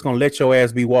not just going to let your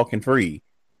ass be walking free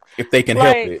if they can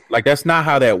help it. Like, that's not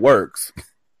how that works.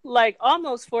 Like,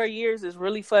 almost 4 years is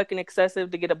really fucking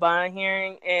excessive to get a bond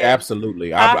hearing. And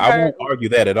absolutely. I won't argue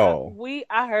that at all.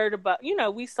 I heard about,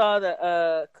 we saw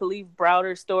the Khalif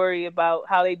Browder story about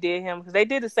how they did him, because they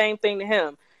did the same thing to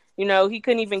him. He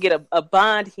couldn't even get a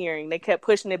bond hearing. They kept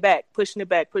pushing it back.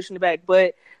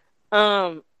 But,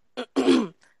 to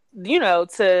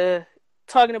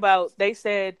talking about, they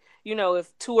said,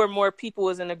 if 2 or more people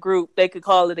was in a group, they could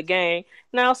call it a gang.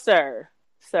 Now, sir.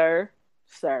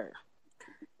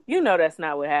 That's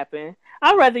not what happened.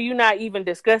 I'd rather you not even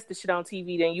discuss the shit on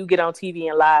TV than you get on TV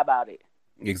and lie about it.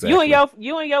 Exactly.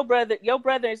 You and your brother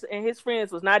and his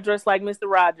friends was not dressed like Mr.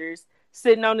 Rogers,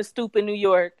 sitting on the stoop in New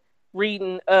York,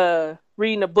 reading a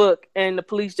book, and the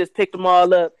police just picked them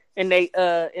all up and they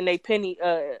penny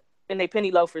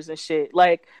loafers and shit.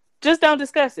 Like, just don't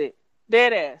discuss it.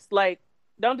 Dead ass. Like,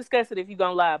 don't discuss it if you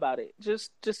gonna lie about it.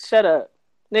 Just shut up.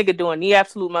 Nigga doing the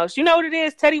absolute most. You know what it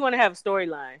is? Teddy want to have a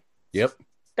storyline. Yep.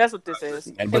 That's what this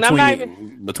is. And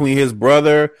between his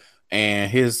brother and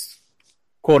his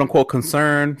quote unquote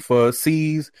concern for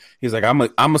C's, he's like, I'm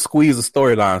a squeeze a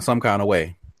storyline some kind of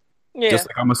way. Yeah. Just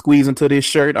like I'm gonna squeeze into this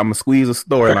shirt, I'm gonna squeeze a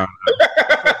storyline.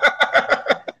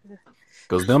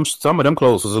 Because some of them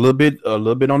clothes was a little bit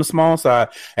on the small side.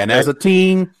 And as a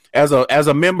team, as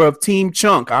a member of Team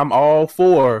Chunk, I'm all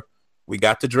for, we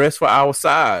got to dress for our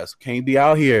size. Can't be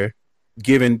out here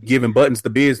giving buttons to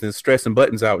business, stressing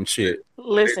buttons out and shit.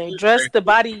 Listen, dress the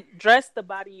body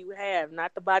you have,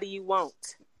 not the body you want.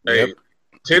 Hey, yep.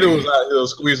 Teddy was out here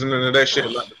squeezing into that shit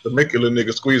like the Temecula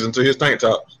nigga squeezing into his tank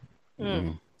tops.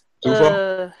 Mm. Too far?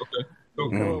 Okay.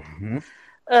 Cool. Mm-hmm.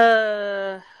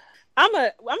 I'm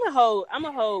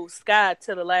a hold Sky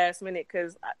to the last minute,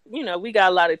 because we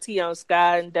got a lot of tea on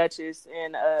Sky and Duchess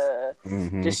and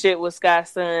the shit with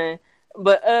Sky's son.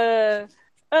 But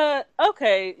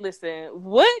okay, listen,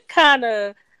 what kind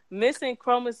of missing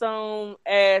chromosome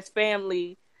ass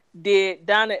family did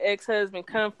Donna ex-husband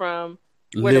come from?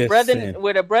 With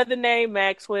a brother named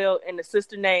Maxwell and a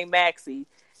sister named Maxie.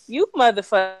 You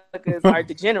motherfuckers are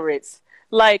degenerates.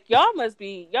 Like, y'all must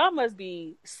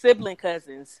be sibling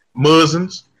cousins.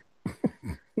 Muzzins.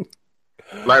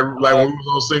 like when we was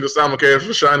on single simulcast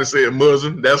for Shiny said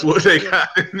muzzin. That's what they got.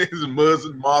 Is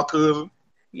muzzin, my cousin.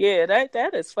 Yeah,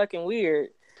 that is fucking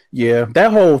weird. Yeah,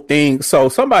 that whole thing. So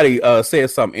somebody said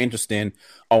something interesting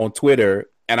on Twitter,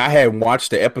 and I hadn't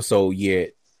watched the episode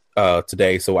yet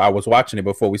today, so I was watching it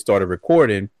before we started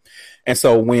recording. And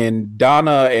so when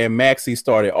Donna and Maxie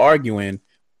started arguing,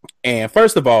 and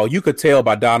first of all, you could tell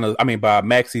by by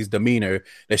Maxie's demeanor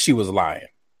that she was lying.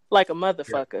 Like a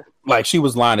motherfucker. Like, she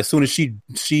was lying. As soon as she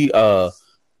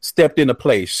stepped into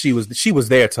place, she was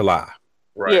there to lie.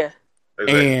 Right. Yeah.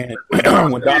 And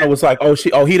when Donna was like,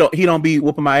 he don't be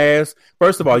whooping my ass.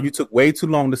 First of all, you took way too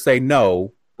long to say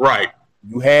no. Right.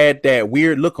 You had that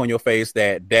weird look on your face,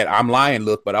 that I'm lying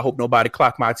look, but I hope nobody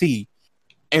clocked my tea.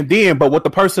 And then, but what the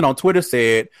person on Twitter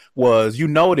said was, you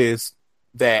noticed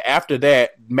that after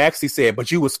that, Maxie said,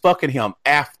 but you was fucking him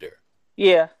after.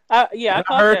 Yeah. I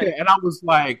heard that. And I was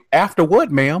like, after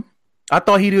what, ma'am? I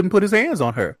thought he didn't put his hands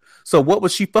on her. So what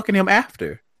was she fucking him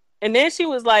after? And then she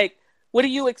was like, what do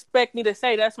you expect me to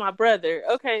say? That's my brother.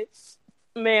 Okay,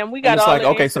 ma'am, we got all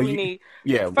the answers we need.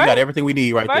 Yeah, we got everything we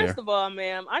need right there. First of all,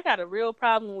 ma'am, I got a real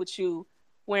problem with you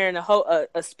wearing a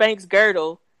Spanx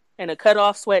girdle and a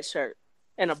cut-off sweatshirt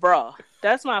and a bra.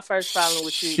 That's my first problem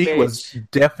with you, She bitch. was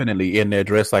definitely in there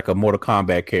dressed like a Mortal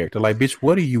Kombat character. Like, bitch,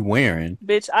 what are you wearing?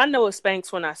 Bitch, I know a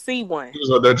Spanx when I see one. She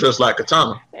was up there dressed like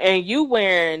Katana. And you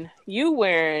wearing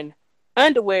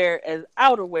underwear as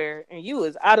outerwear, and you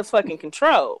is out of fucking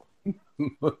control.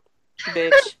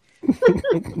 Bitch.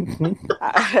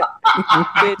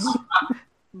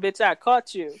 Bitch, I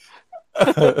caught you.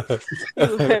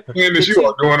 Candace, you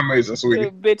are doing amazing, sweetie.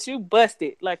 Bitch, you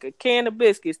busted like a can of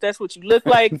biscuits. That's what you look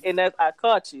like, and I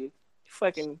caught you.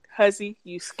 Fucking hussy,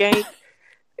 you skank.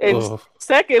 And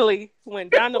secondly, when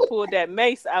Donna pulled that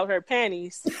mace out her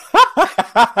panties,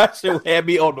 she had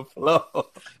me on the floor.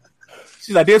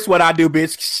 She's like, "This is what I do,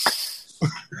 bitch."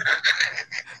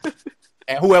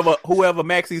 And whoever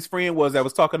Maxie's friend was that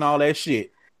was talking all that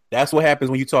shit, that's what happens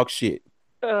when you talk shit.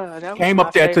 Came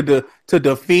up there to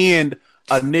defend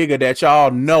a nigga that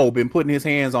y'all know been putting his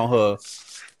hands on her,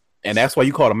 and that's why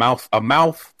you call a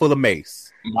mouth full of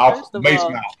mace.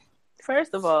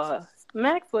 First of all,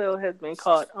 Maxwell has been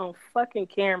caught on fucking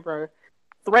camera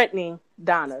threatening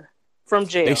Donna from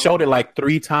jail. They showed it like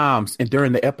 3 times and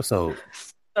during the episode.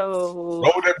 So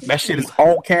that shit is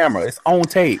on camera. It's on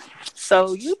tape.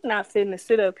 So you not finna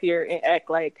sit up here and act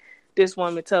like this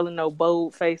woman telling no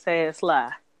bold face ass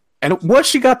lie. And what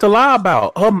she got to lie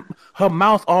about? Her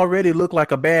mouth already looked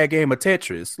like a bad game of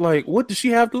Tetris. Like, what does she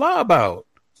have to lie about?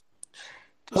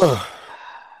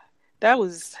 That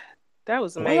was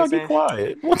amazing. Why y'all be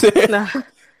quiet? What the hell? No,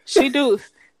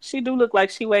 she do look like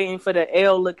she waiting for the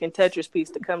L looking Tetris piece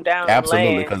to come down.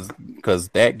 Absolutely, because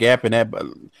that gap in that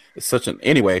is such an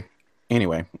anyway. And you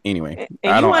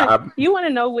want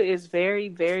to know what is very,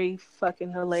 very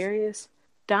fucking hilarious?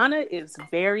 Donna is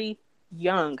very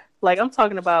young. Like, I'm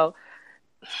talking about,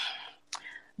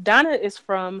 Donna is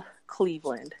from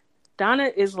Cleveland.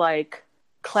 Donna is like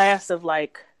class of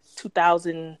like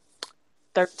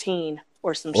 2013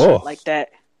 or some shit like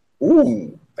that.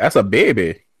 Ooh, that's a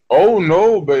baby. Oh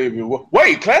no, baby!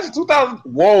 Wait, class of 2000.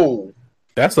 Whoa,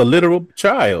 that's a literal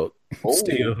child. Oh.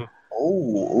 Still.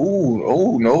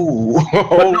 Oh no!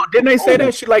 No, didn't they say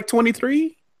that she like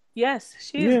 23? Yes,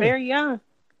 she is very young.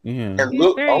 Yeah, and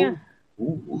look, young.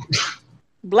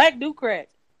 Black do crack.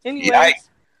 Anyways. Yikes!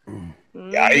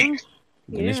 Mm-hmm. And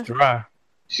it's dry.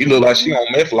 She look like she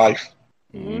on meth life.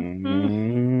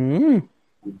 Mm-hmm.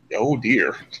 Oh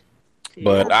dear.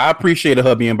 But I appreciated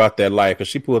her being about that life because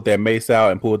she pulled that mace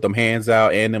out and pulled them hands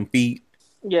out and them feet.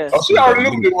 Yes. Oh, she already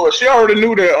knew it was. She already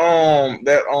knew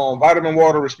that vitamin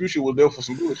water Respucia was there for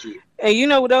some bullshit. And you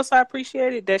know what else I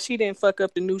appreciated? That she didn't fuck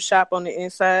up the new shop on the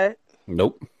inside.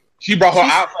 Nope. She brought her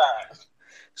outside.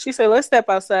 She said, "Let's step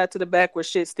outside to the back where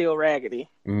shit's still raggedy."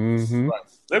 Mm-hmm. Right.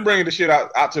 They're bringing the shit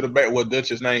out to the back where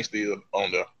Dutch's name still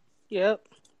on there. Yep.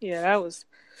 Yeah, that was.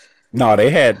 No, they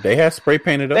had spray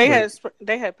painted over.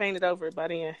 They had painted over it by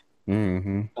then.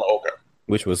 Mm-hmm. Oh, okay.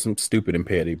 Which was some stupid and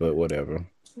petty, but whatever.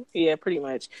 Yeah, pretty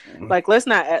much. Like, let's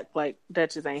not act like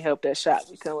Duchess ain't helped that shop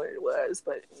become what it was,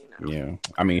 but you know. Yeah,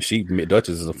 I mean,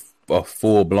 Duchess is a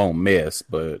full blown mess,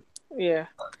 but yeah.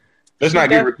 Let's not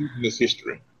get repeating this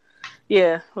history.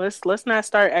 Yeah, let's not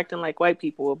start acting like white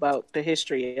people about the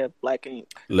history of Black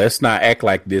Ink. Let's not act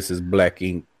like this is Black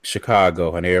Ink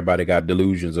Chicago and everybody got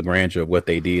delusions of grandeur of what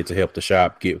they did to help the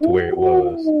shop get to where it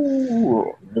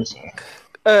was.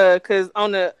 Because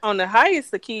on the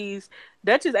highest of keys,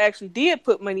 Duchess actually did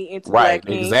put money into Black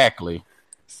Ink. Exactly.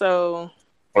 So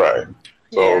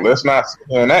let's not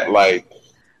say that like.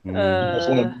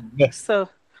 So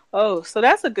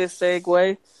that's a good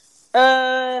segue.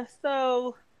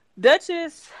 So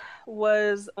Duchess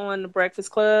was on the Breakfast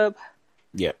Club.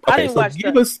 Yeah. Okay, I didn't watch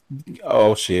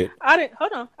oh shit.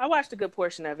 Hold on. I watched a good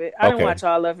portion of it. I didn't watch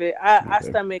all of it. I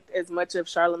stomached as much of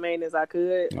Charlamagne as I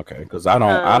could. Okay, because I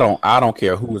don't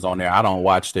care who was on there. I don't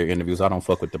watch their interviews. I don't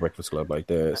fuck with the Breakfast Club like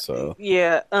that. So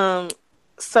yeah.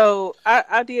 So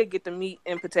I did get the meat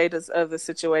and potatoes of the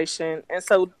situation, and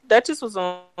so Duchess was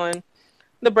on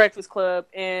the Breakfast Club,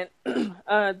 and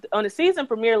on the season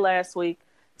premiere last week,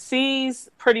 C's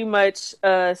pretty much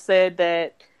said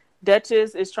that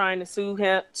Duchess is trying to sue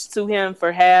him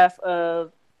for half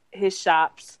of his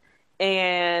shops,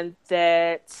 and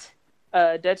that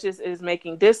Duchess is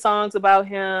making diss songs about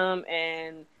him,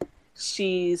 and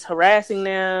she's harassing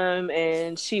them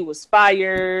and she was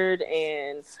fired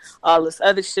and all this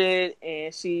other shit,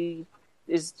 and she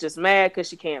is just mad because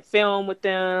she can't film with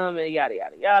them and yada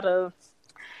yada yada.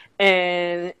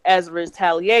 And as a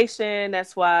retaliation,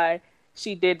 that's why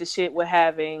she did the shit with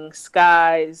having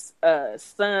Sky's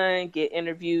son get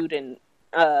interviewed in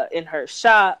her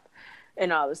shop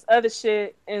and all this other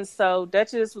shit. And so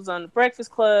Duchess was on the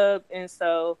Breakfast Club, and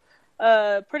so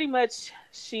pretty much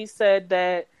she said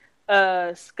that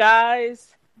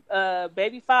Sky's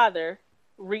baby father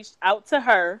reached out to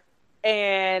her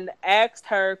and asked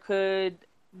her could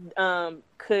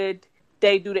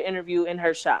they do the interview in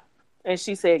her shop, and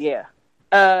she said yeah.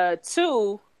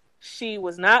 2, she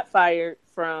was not fired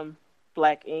from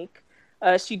Black Ink.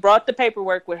 She brought the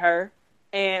paperwork with her,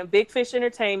 and Big Fish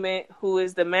Entertainment, who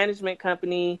is the management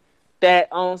company that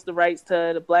owns the rights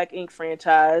to the Black Ink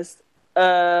franchise,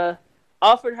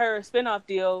 offered her a spinoff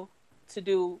deal to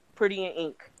do Pretty in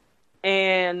Ink,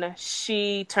 and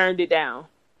she turned it down.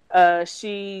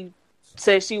 She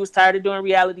said she was tired of doing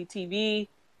reality TV.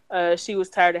 She was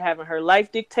tired of having her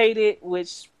life dictated,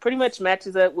 which pretty much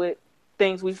matches up with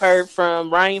things we've heard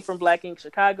from Ryan from Black Ink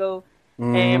Chicago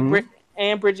and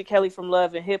Bridget Kelly from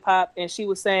Love and Hip Hop. And she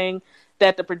was saying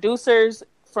that the producers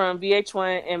from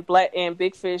VH1 and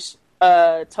Big Fish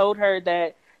told her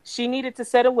that she needed to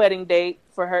set a wedding date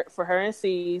for her and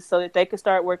C so that they could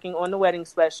start working on the wedding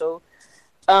special,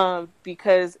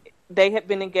 because they had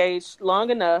been engaged long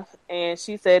enough, and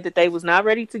she said that they was not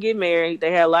ready to get married.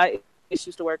 They had a lot of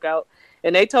issues to work out,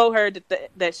 and they told her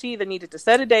that she either needed to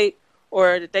set a date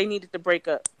or that they needed to break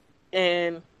up.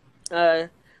 And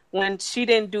when she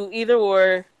didn't do either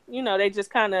or, they just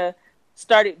kind of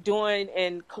started doing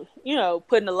and,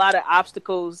 putting a lot of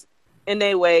obstacles in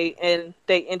their way, and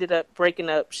they ended up breaking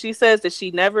up. She says that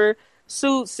she never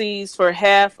sued C's for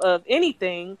half of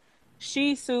anything.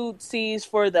 She sued C's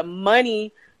for the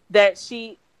money that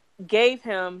she gave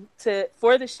him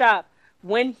for the shop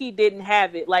when he didn't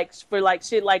have it, like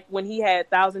shit, like when he had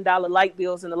 $1,000 light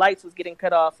bills and the lights was getting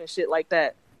cut off and shit like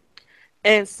that.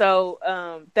 And so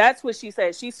that's what she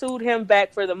said. She sued him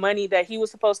back for the money that he was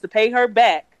supposed to pay her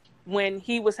back when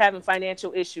he was having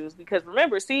financial issues. Because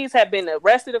remember, C's had been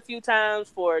arrested a few times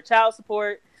for child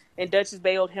support, and Duchess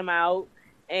bailed him out.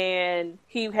 And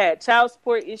he had child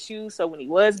support issues, so when he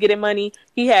was getting money,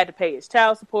 he had to pay his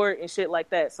child support and shit like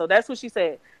that. So that's what she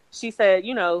said. She said,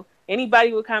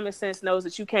 anybody with common sense knows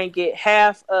that you can't get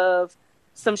half of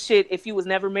some shit if you was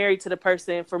never married to the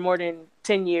person for more than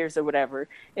 10 years or whatever.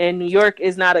 And New York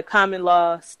is not a common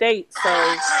law state,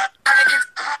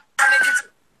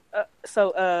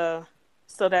 so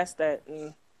that's that.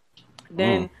 And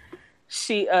then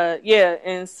she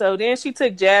and so then she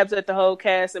took jabs at the whole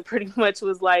cast and pretty much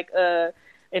was like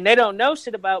and they don't know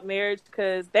shit about marriage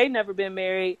because they never been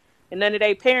married and none of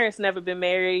their parents never been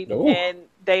married. Ooh. And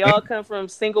they all come from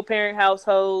single parent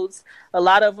households, a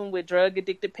lot of them with drug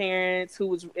addicted parents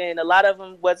and a lot of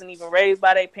them wasn't even raised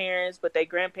by their parents but their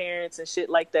grandparents and shit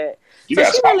like that. You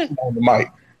got really on the mic.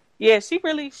 Yeah, she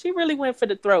really went for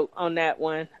the throat on that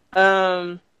one.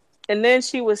 And then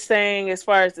she was saying, as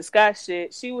far as the Sky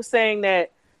shit, she was saying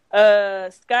that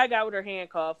Sky got what her hand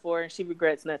called for and she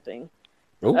regrets nothing.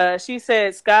 She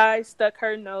said Sky stuck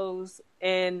her nose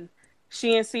in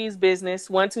she and C's business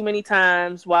one too many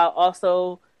times while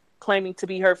also claiming to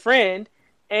be her friend.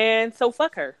 And so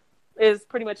fuck her is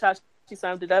pretty much how she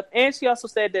summed it up. And she also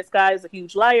said that Sky is a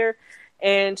huge liar.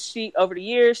 And she, over the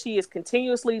years, she has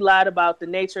continuously lied about the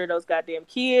nature of those goddamn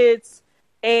kids.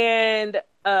 And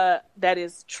that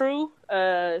is true.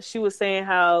 She was saying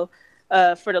how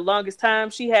for the longest time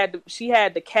she had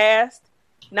the cast,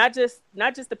 not just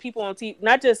the people on TV,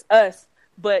 not just us,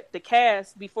 but the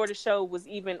cast before the show was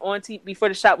even on TV, before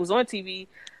the shop was on TV,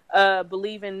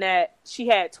 believing that she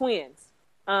had twins.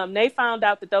 They found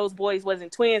out that those boys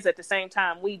wasn't twins at the same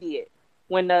time we did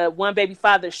when the one baby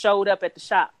father showed up at the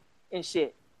shop and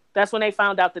shit. That's when they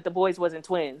found out that the boys wasn't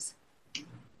twins.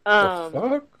 The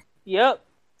fuck? Yep.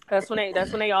 That's when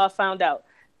they all found out.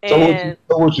 And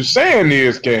so what you're saying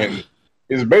is, Candy,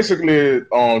 is basically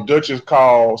Duchess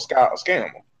called Scott a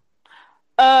scammer.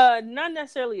 Not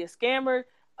necessarily a scammer,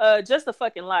 just a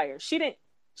fucking liar. She didn't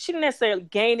necessarily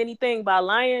gain anything by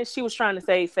lying. She was trying to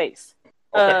save face.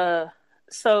 Okay.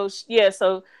 So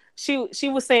she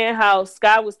was saying how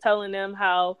Sky was telling them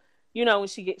how, when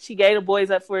she gave the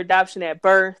boys up for adoption at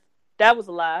birth. That was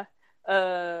a lie.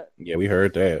 Yeah, we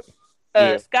heard that.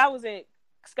 Sky was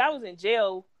in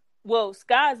jail. Well,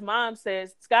 Sky and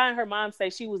her mom say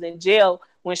she was in jail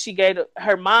when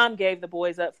her mom gave the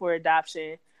boys up for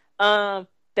adoption.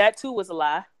 That too was a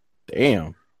lie.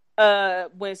 Damn.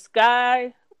 When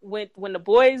the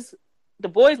boys the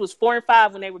boys was 4 and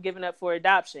 5 when they were given up for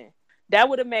adoption. That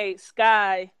would have made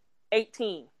Sky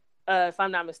 18, if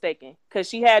I'm not mistaken, because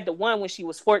she had the one when she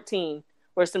was 14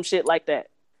 or some shit like that.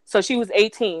 So she was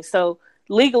 18. So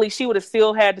legally, she would have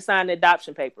still had to sign the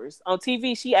adoption papers. On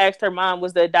TV, she asked her mom,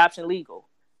 was the adoption legal?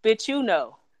 Bitch, you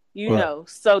know.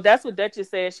 So that's what Duchess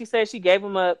said. She said she gave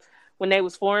them up when they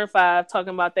was 4 and 5,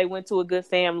 talking about they went to a good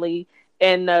family.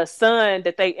 And the son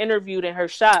that they interviewed in her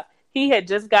shop, he had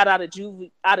just got out of juvie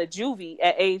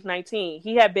at age 19.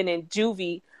 He had been in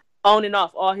juvie on and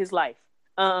off all his life.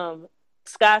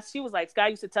 She was like, Sky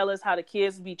used to tell us how the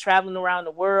kids would be traveling around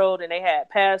the world and they had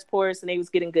passports and they was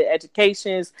getting good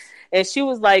educations. And she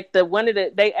was like,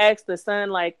 they asked the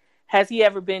son, like, has he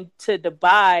ever been to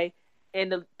Dubai?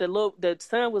 And the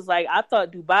son was like, I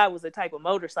thought Dubai was a type of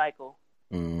motorcycle.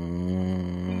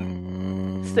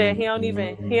 Said he don't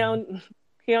even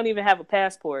have a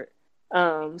passport.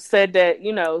 Said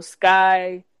that,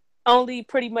 Sky only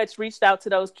pretty much reached out to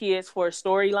those kids for a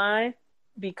storyline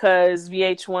because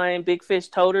VH1 Big Fish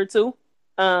told her to.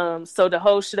 So the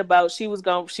whole shit about she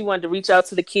wanted to reach out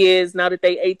to the kids now that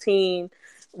they 18.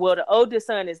 Well, the oldest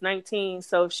son is 19,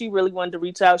 so if she really wanted to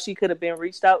reach out, she could have been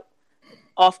reached out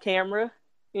off camera.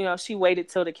 She waited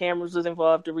till the cameras was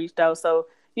involved to reach out. So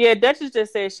yeah, Duchess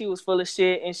just said she was full of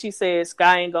shit, and she said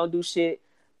Sky ain't gonna do shit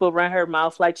but run her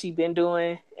mouth like she been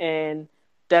doing, and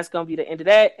that's gonna be the end of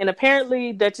that. And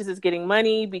apparently Duchess is getting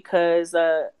money because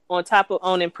on top of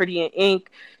owning Pretty in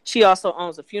Ink, she also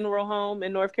owns a funeral home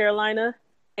in North Carolina,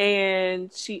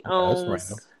 and she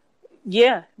owns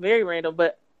very random,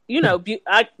 but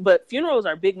but funerals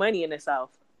are big money in the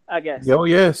South, I guess. Oh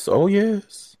yes.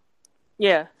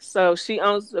 Yeah, so she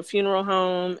owns a funeral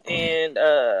home,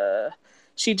 and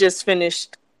she just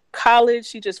finished college.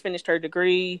 She just finished her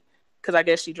degree because I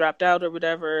guess she dropped out or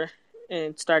whatever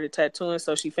and started tattooing.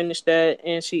 So she finished that,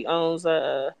 and she owns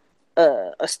a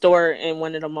store in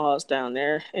one of the malls down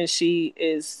there. And she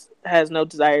has no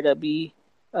desire to be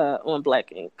on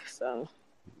Black Ink. So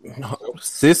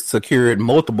sis secured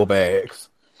multiple bags.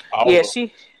 Yeah,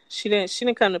 she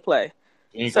didn't come to play.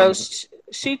 So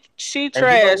she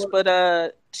trashed,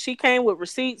 but she came with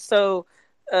receipts. So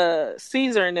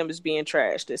Caesar and them is being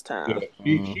trashed this time. Yeah,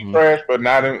 she trashed, but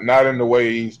not in the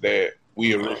ways that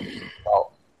we originally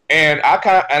thought. And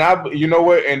you know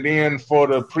what? And then for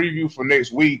the preview for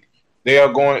next week, Sky's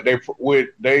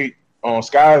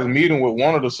meeting with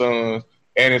one of the sons,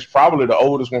 and it's probably the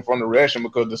oldest one from the ration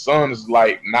because the son is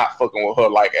like not fucking with her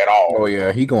like at all. Oh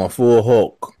yeah, he going full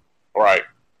Hulk. Right.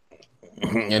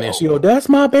 And then she go, that's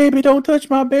my baby, don't touch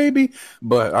my baby.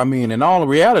 But I mean, in all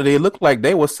reality, it looked like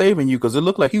they were saving you because it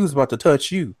looked like he was about to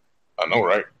touch you. I know,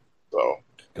 right? So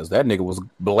because that nigga was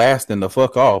blasting the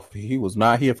fuck off. He was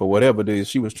not here for whatever it is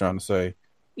she was trying to say.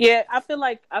 Yeah, I feel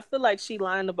like she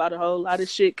lying about a whole lot of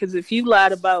shit. Because if you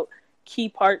lied about key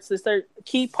parts,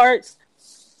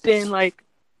 then like,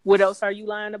 what else are you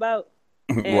lying about?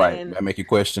 And right, that make you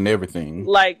question everything.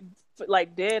 Like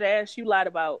dead ass, you lied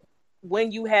about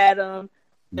when you had them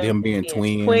being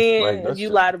twins. Like, you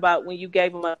lied about when you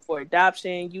gave them up for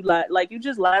adoption. You lied, like you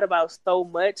just lied about so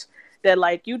much that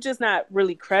like you just not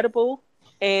really credible.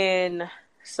 And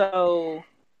so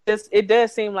it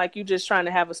does seem like you just trying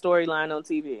to have a storyline on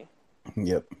TV.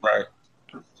 Yep. Right.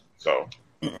 So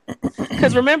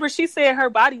because remember she said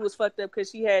her body was fucked up because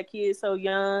she had kids so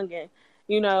young, and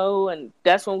and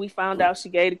that's when we found out she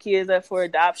gave the kids up for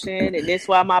adoption, and that's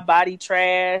why my body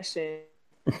trash. And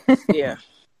yeah,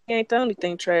 ain't the only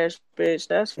thing trash, bitch.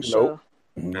 That's for sure.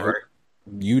 Right.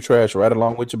 You trash right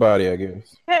along with your body, I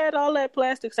guess. Had all that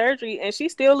plastic surgery, and she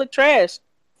still looked trash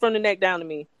from the neck down to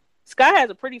me. Sky has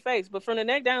a pretty face, but from the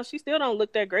neck down, she still don't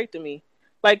look that great to me.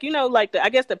 Like I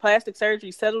guess the plastic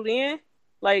surgery settled in.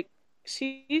 Like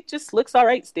she just looks all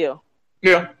right still.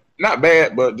 Yeah, not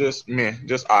bad, but just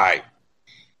all right.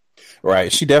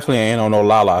 Right, she definitely ain't on no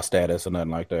Lala status or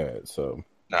nothing like that. So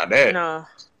not that. Nah.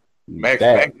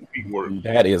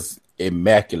 That is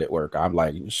immaculate work. I'm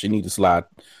like, she need to slide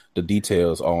the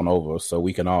details on over so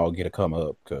we can all get a come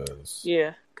up. Cause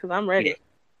I'm ready.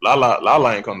 Yeah.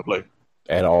 Lala ain't come to play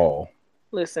at all.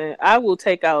 Listen, I will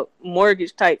take out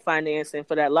mortgage type financing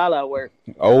for that Lala work.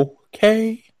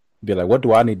 Okay. Be like, what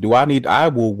do I need? I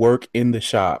will work in the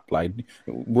shop. Like,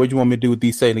 what do you want me to do with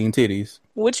these saline titties?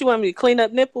 What you want me to clean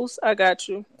up nipples? I got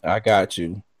you.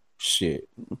 Shit.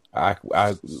 I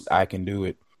can do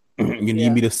it. You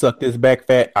need me to suck this back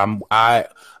fat? I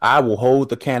will hold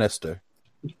the canister.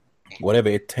 Whatever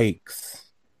it takes.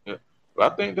 Yeah. I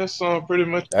think that's pretty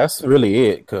much. That's really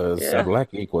it, because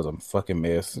Black Ink was a fucking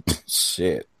mess.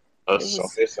 Shit. A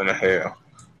mess and a half.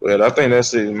 Well, I think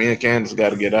that's it. Me and Candace got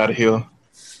to get out of here.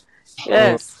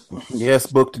 Yes. Yes,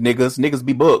 booked niggas. Niggas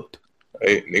be booked.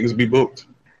 Hey, niggas be booked.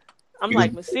 I'm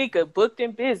like, Masika, booked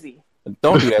and busy.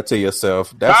 Don't do that to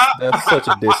yourself. That's such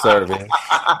a disservice.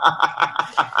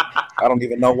 I don't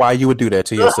even know why you would do that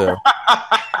to yourself.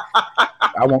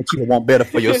 I want you to want better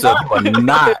for yourself. You are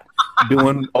not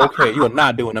doing okay. You are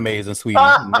not doing amazing, sweetie.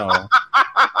 No.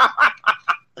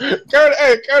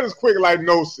 Curtis quick like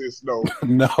no, sis, no.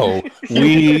 No.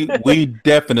 We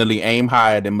definitely aim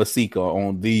higher than Masika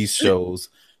on these shows.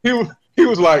 He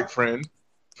was like, friend.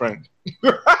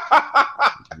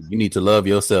 You need to love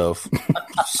yourself.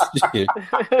 Shit.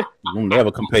 You'll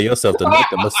never compare yourself to what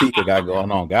the Masika got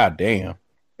going on. God damn.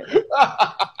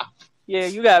 Yeah,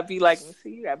 you gotta be like, see,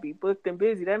 you gotta be booked and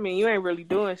busy. That means you ain't really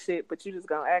doing shit, but you just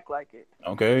gonna act like it.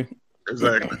 Okay.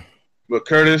 Exactly. But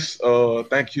Curtis,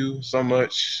 thank you so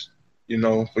much,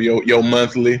 for your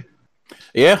monthly.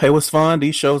 Yeah, it was fun.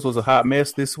 These shows was a hot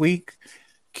mess this week.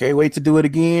 Can't wait to do it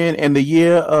again in the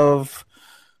year of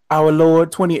our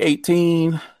Lord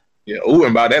 2018. Yeah. Oh,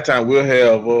 and by that time we'll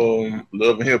have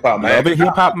Love and Hip Hop Miami. Love and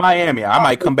Hip Hop Miami. I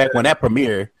might come back when that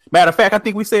premiere. Matter of fact, I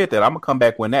think we said that. I'm gonna come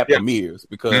back when that premieres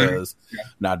because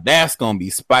now that's gonna be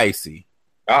spicy.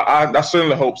 I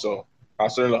certainly hope so.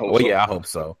 Yeah, I hope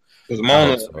so. Because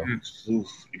Mona,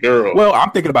 girl. Well,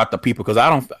 I'm thinking about the people because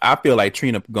I feel like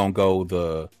Trina gonna go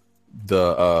the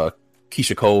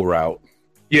Keisha Cole route.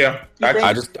 Yeah,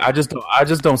 I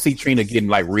just don't see Trina getting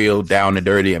like real down and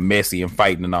dirty and messy and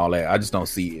fighting and all that. I just don't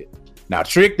see it. Now,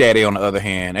 Trick Daddy on the other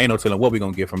hand, ain't no telling what we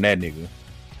gonna get from that nigga.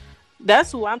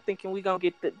 That's who I'm thinking we gonna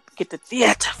get the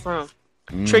theater from.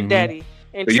 Mm-hmm. Trick Daddy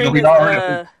and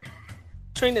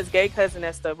Trina's gay cousin.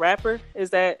 That's the rapper.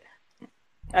 Is that?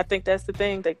 I think that's the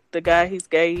thing. The guy, he's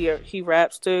gay. He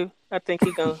raps too. I think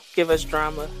he gonna give us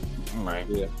drama. Right.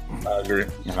 Yeah, I agree.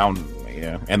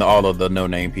 And all of the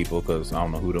no-name people because I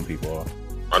don't know who them people are.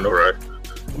 I know, right?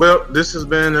 Well, this has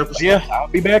been episode. Yeah, I'll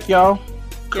be back, y'all.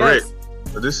 Correct. Yes.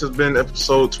 This has been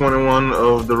episode 21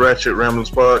 of the Ratchet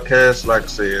Ramblings podcast. Like I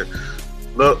said,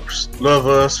 love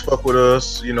us, fuck with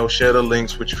us, share the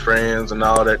links with your friends and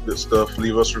all that good stuff.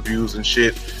 Leave us reviews and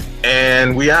shit.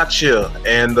 And we out here.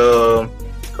 And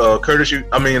Curtis,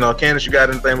 Candace, you got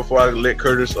anything before I let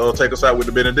Curtis take us out with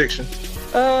the benediction?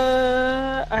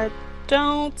 I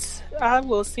don't. I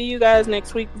will see you guys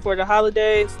next week before the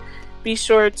holidays. Be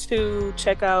sure to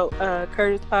check out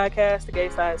Curtis' podcast, The Gay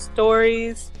Side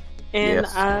Stories. And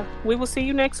we will see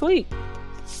you next week.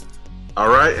 All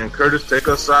right, and Curtis, take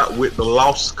us out with the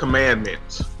Lost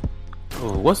Commandment.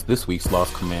 Oh, what's this week's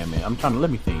Lost Commandment? let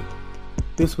me think.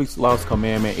 This week's Lost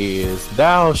Commandment is,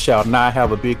 thou shalt not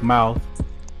have a big mouth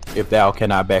if thou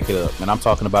cannot back it up. And I'm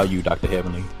talking about you, Dr.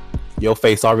 Heavenly. Your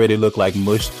face already look like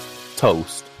mushed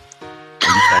toast.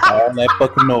 And you have all that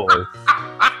fucking noise.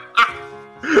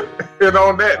 And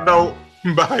on that note,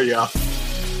 bye, y'all.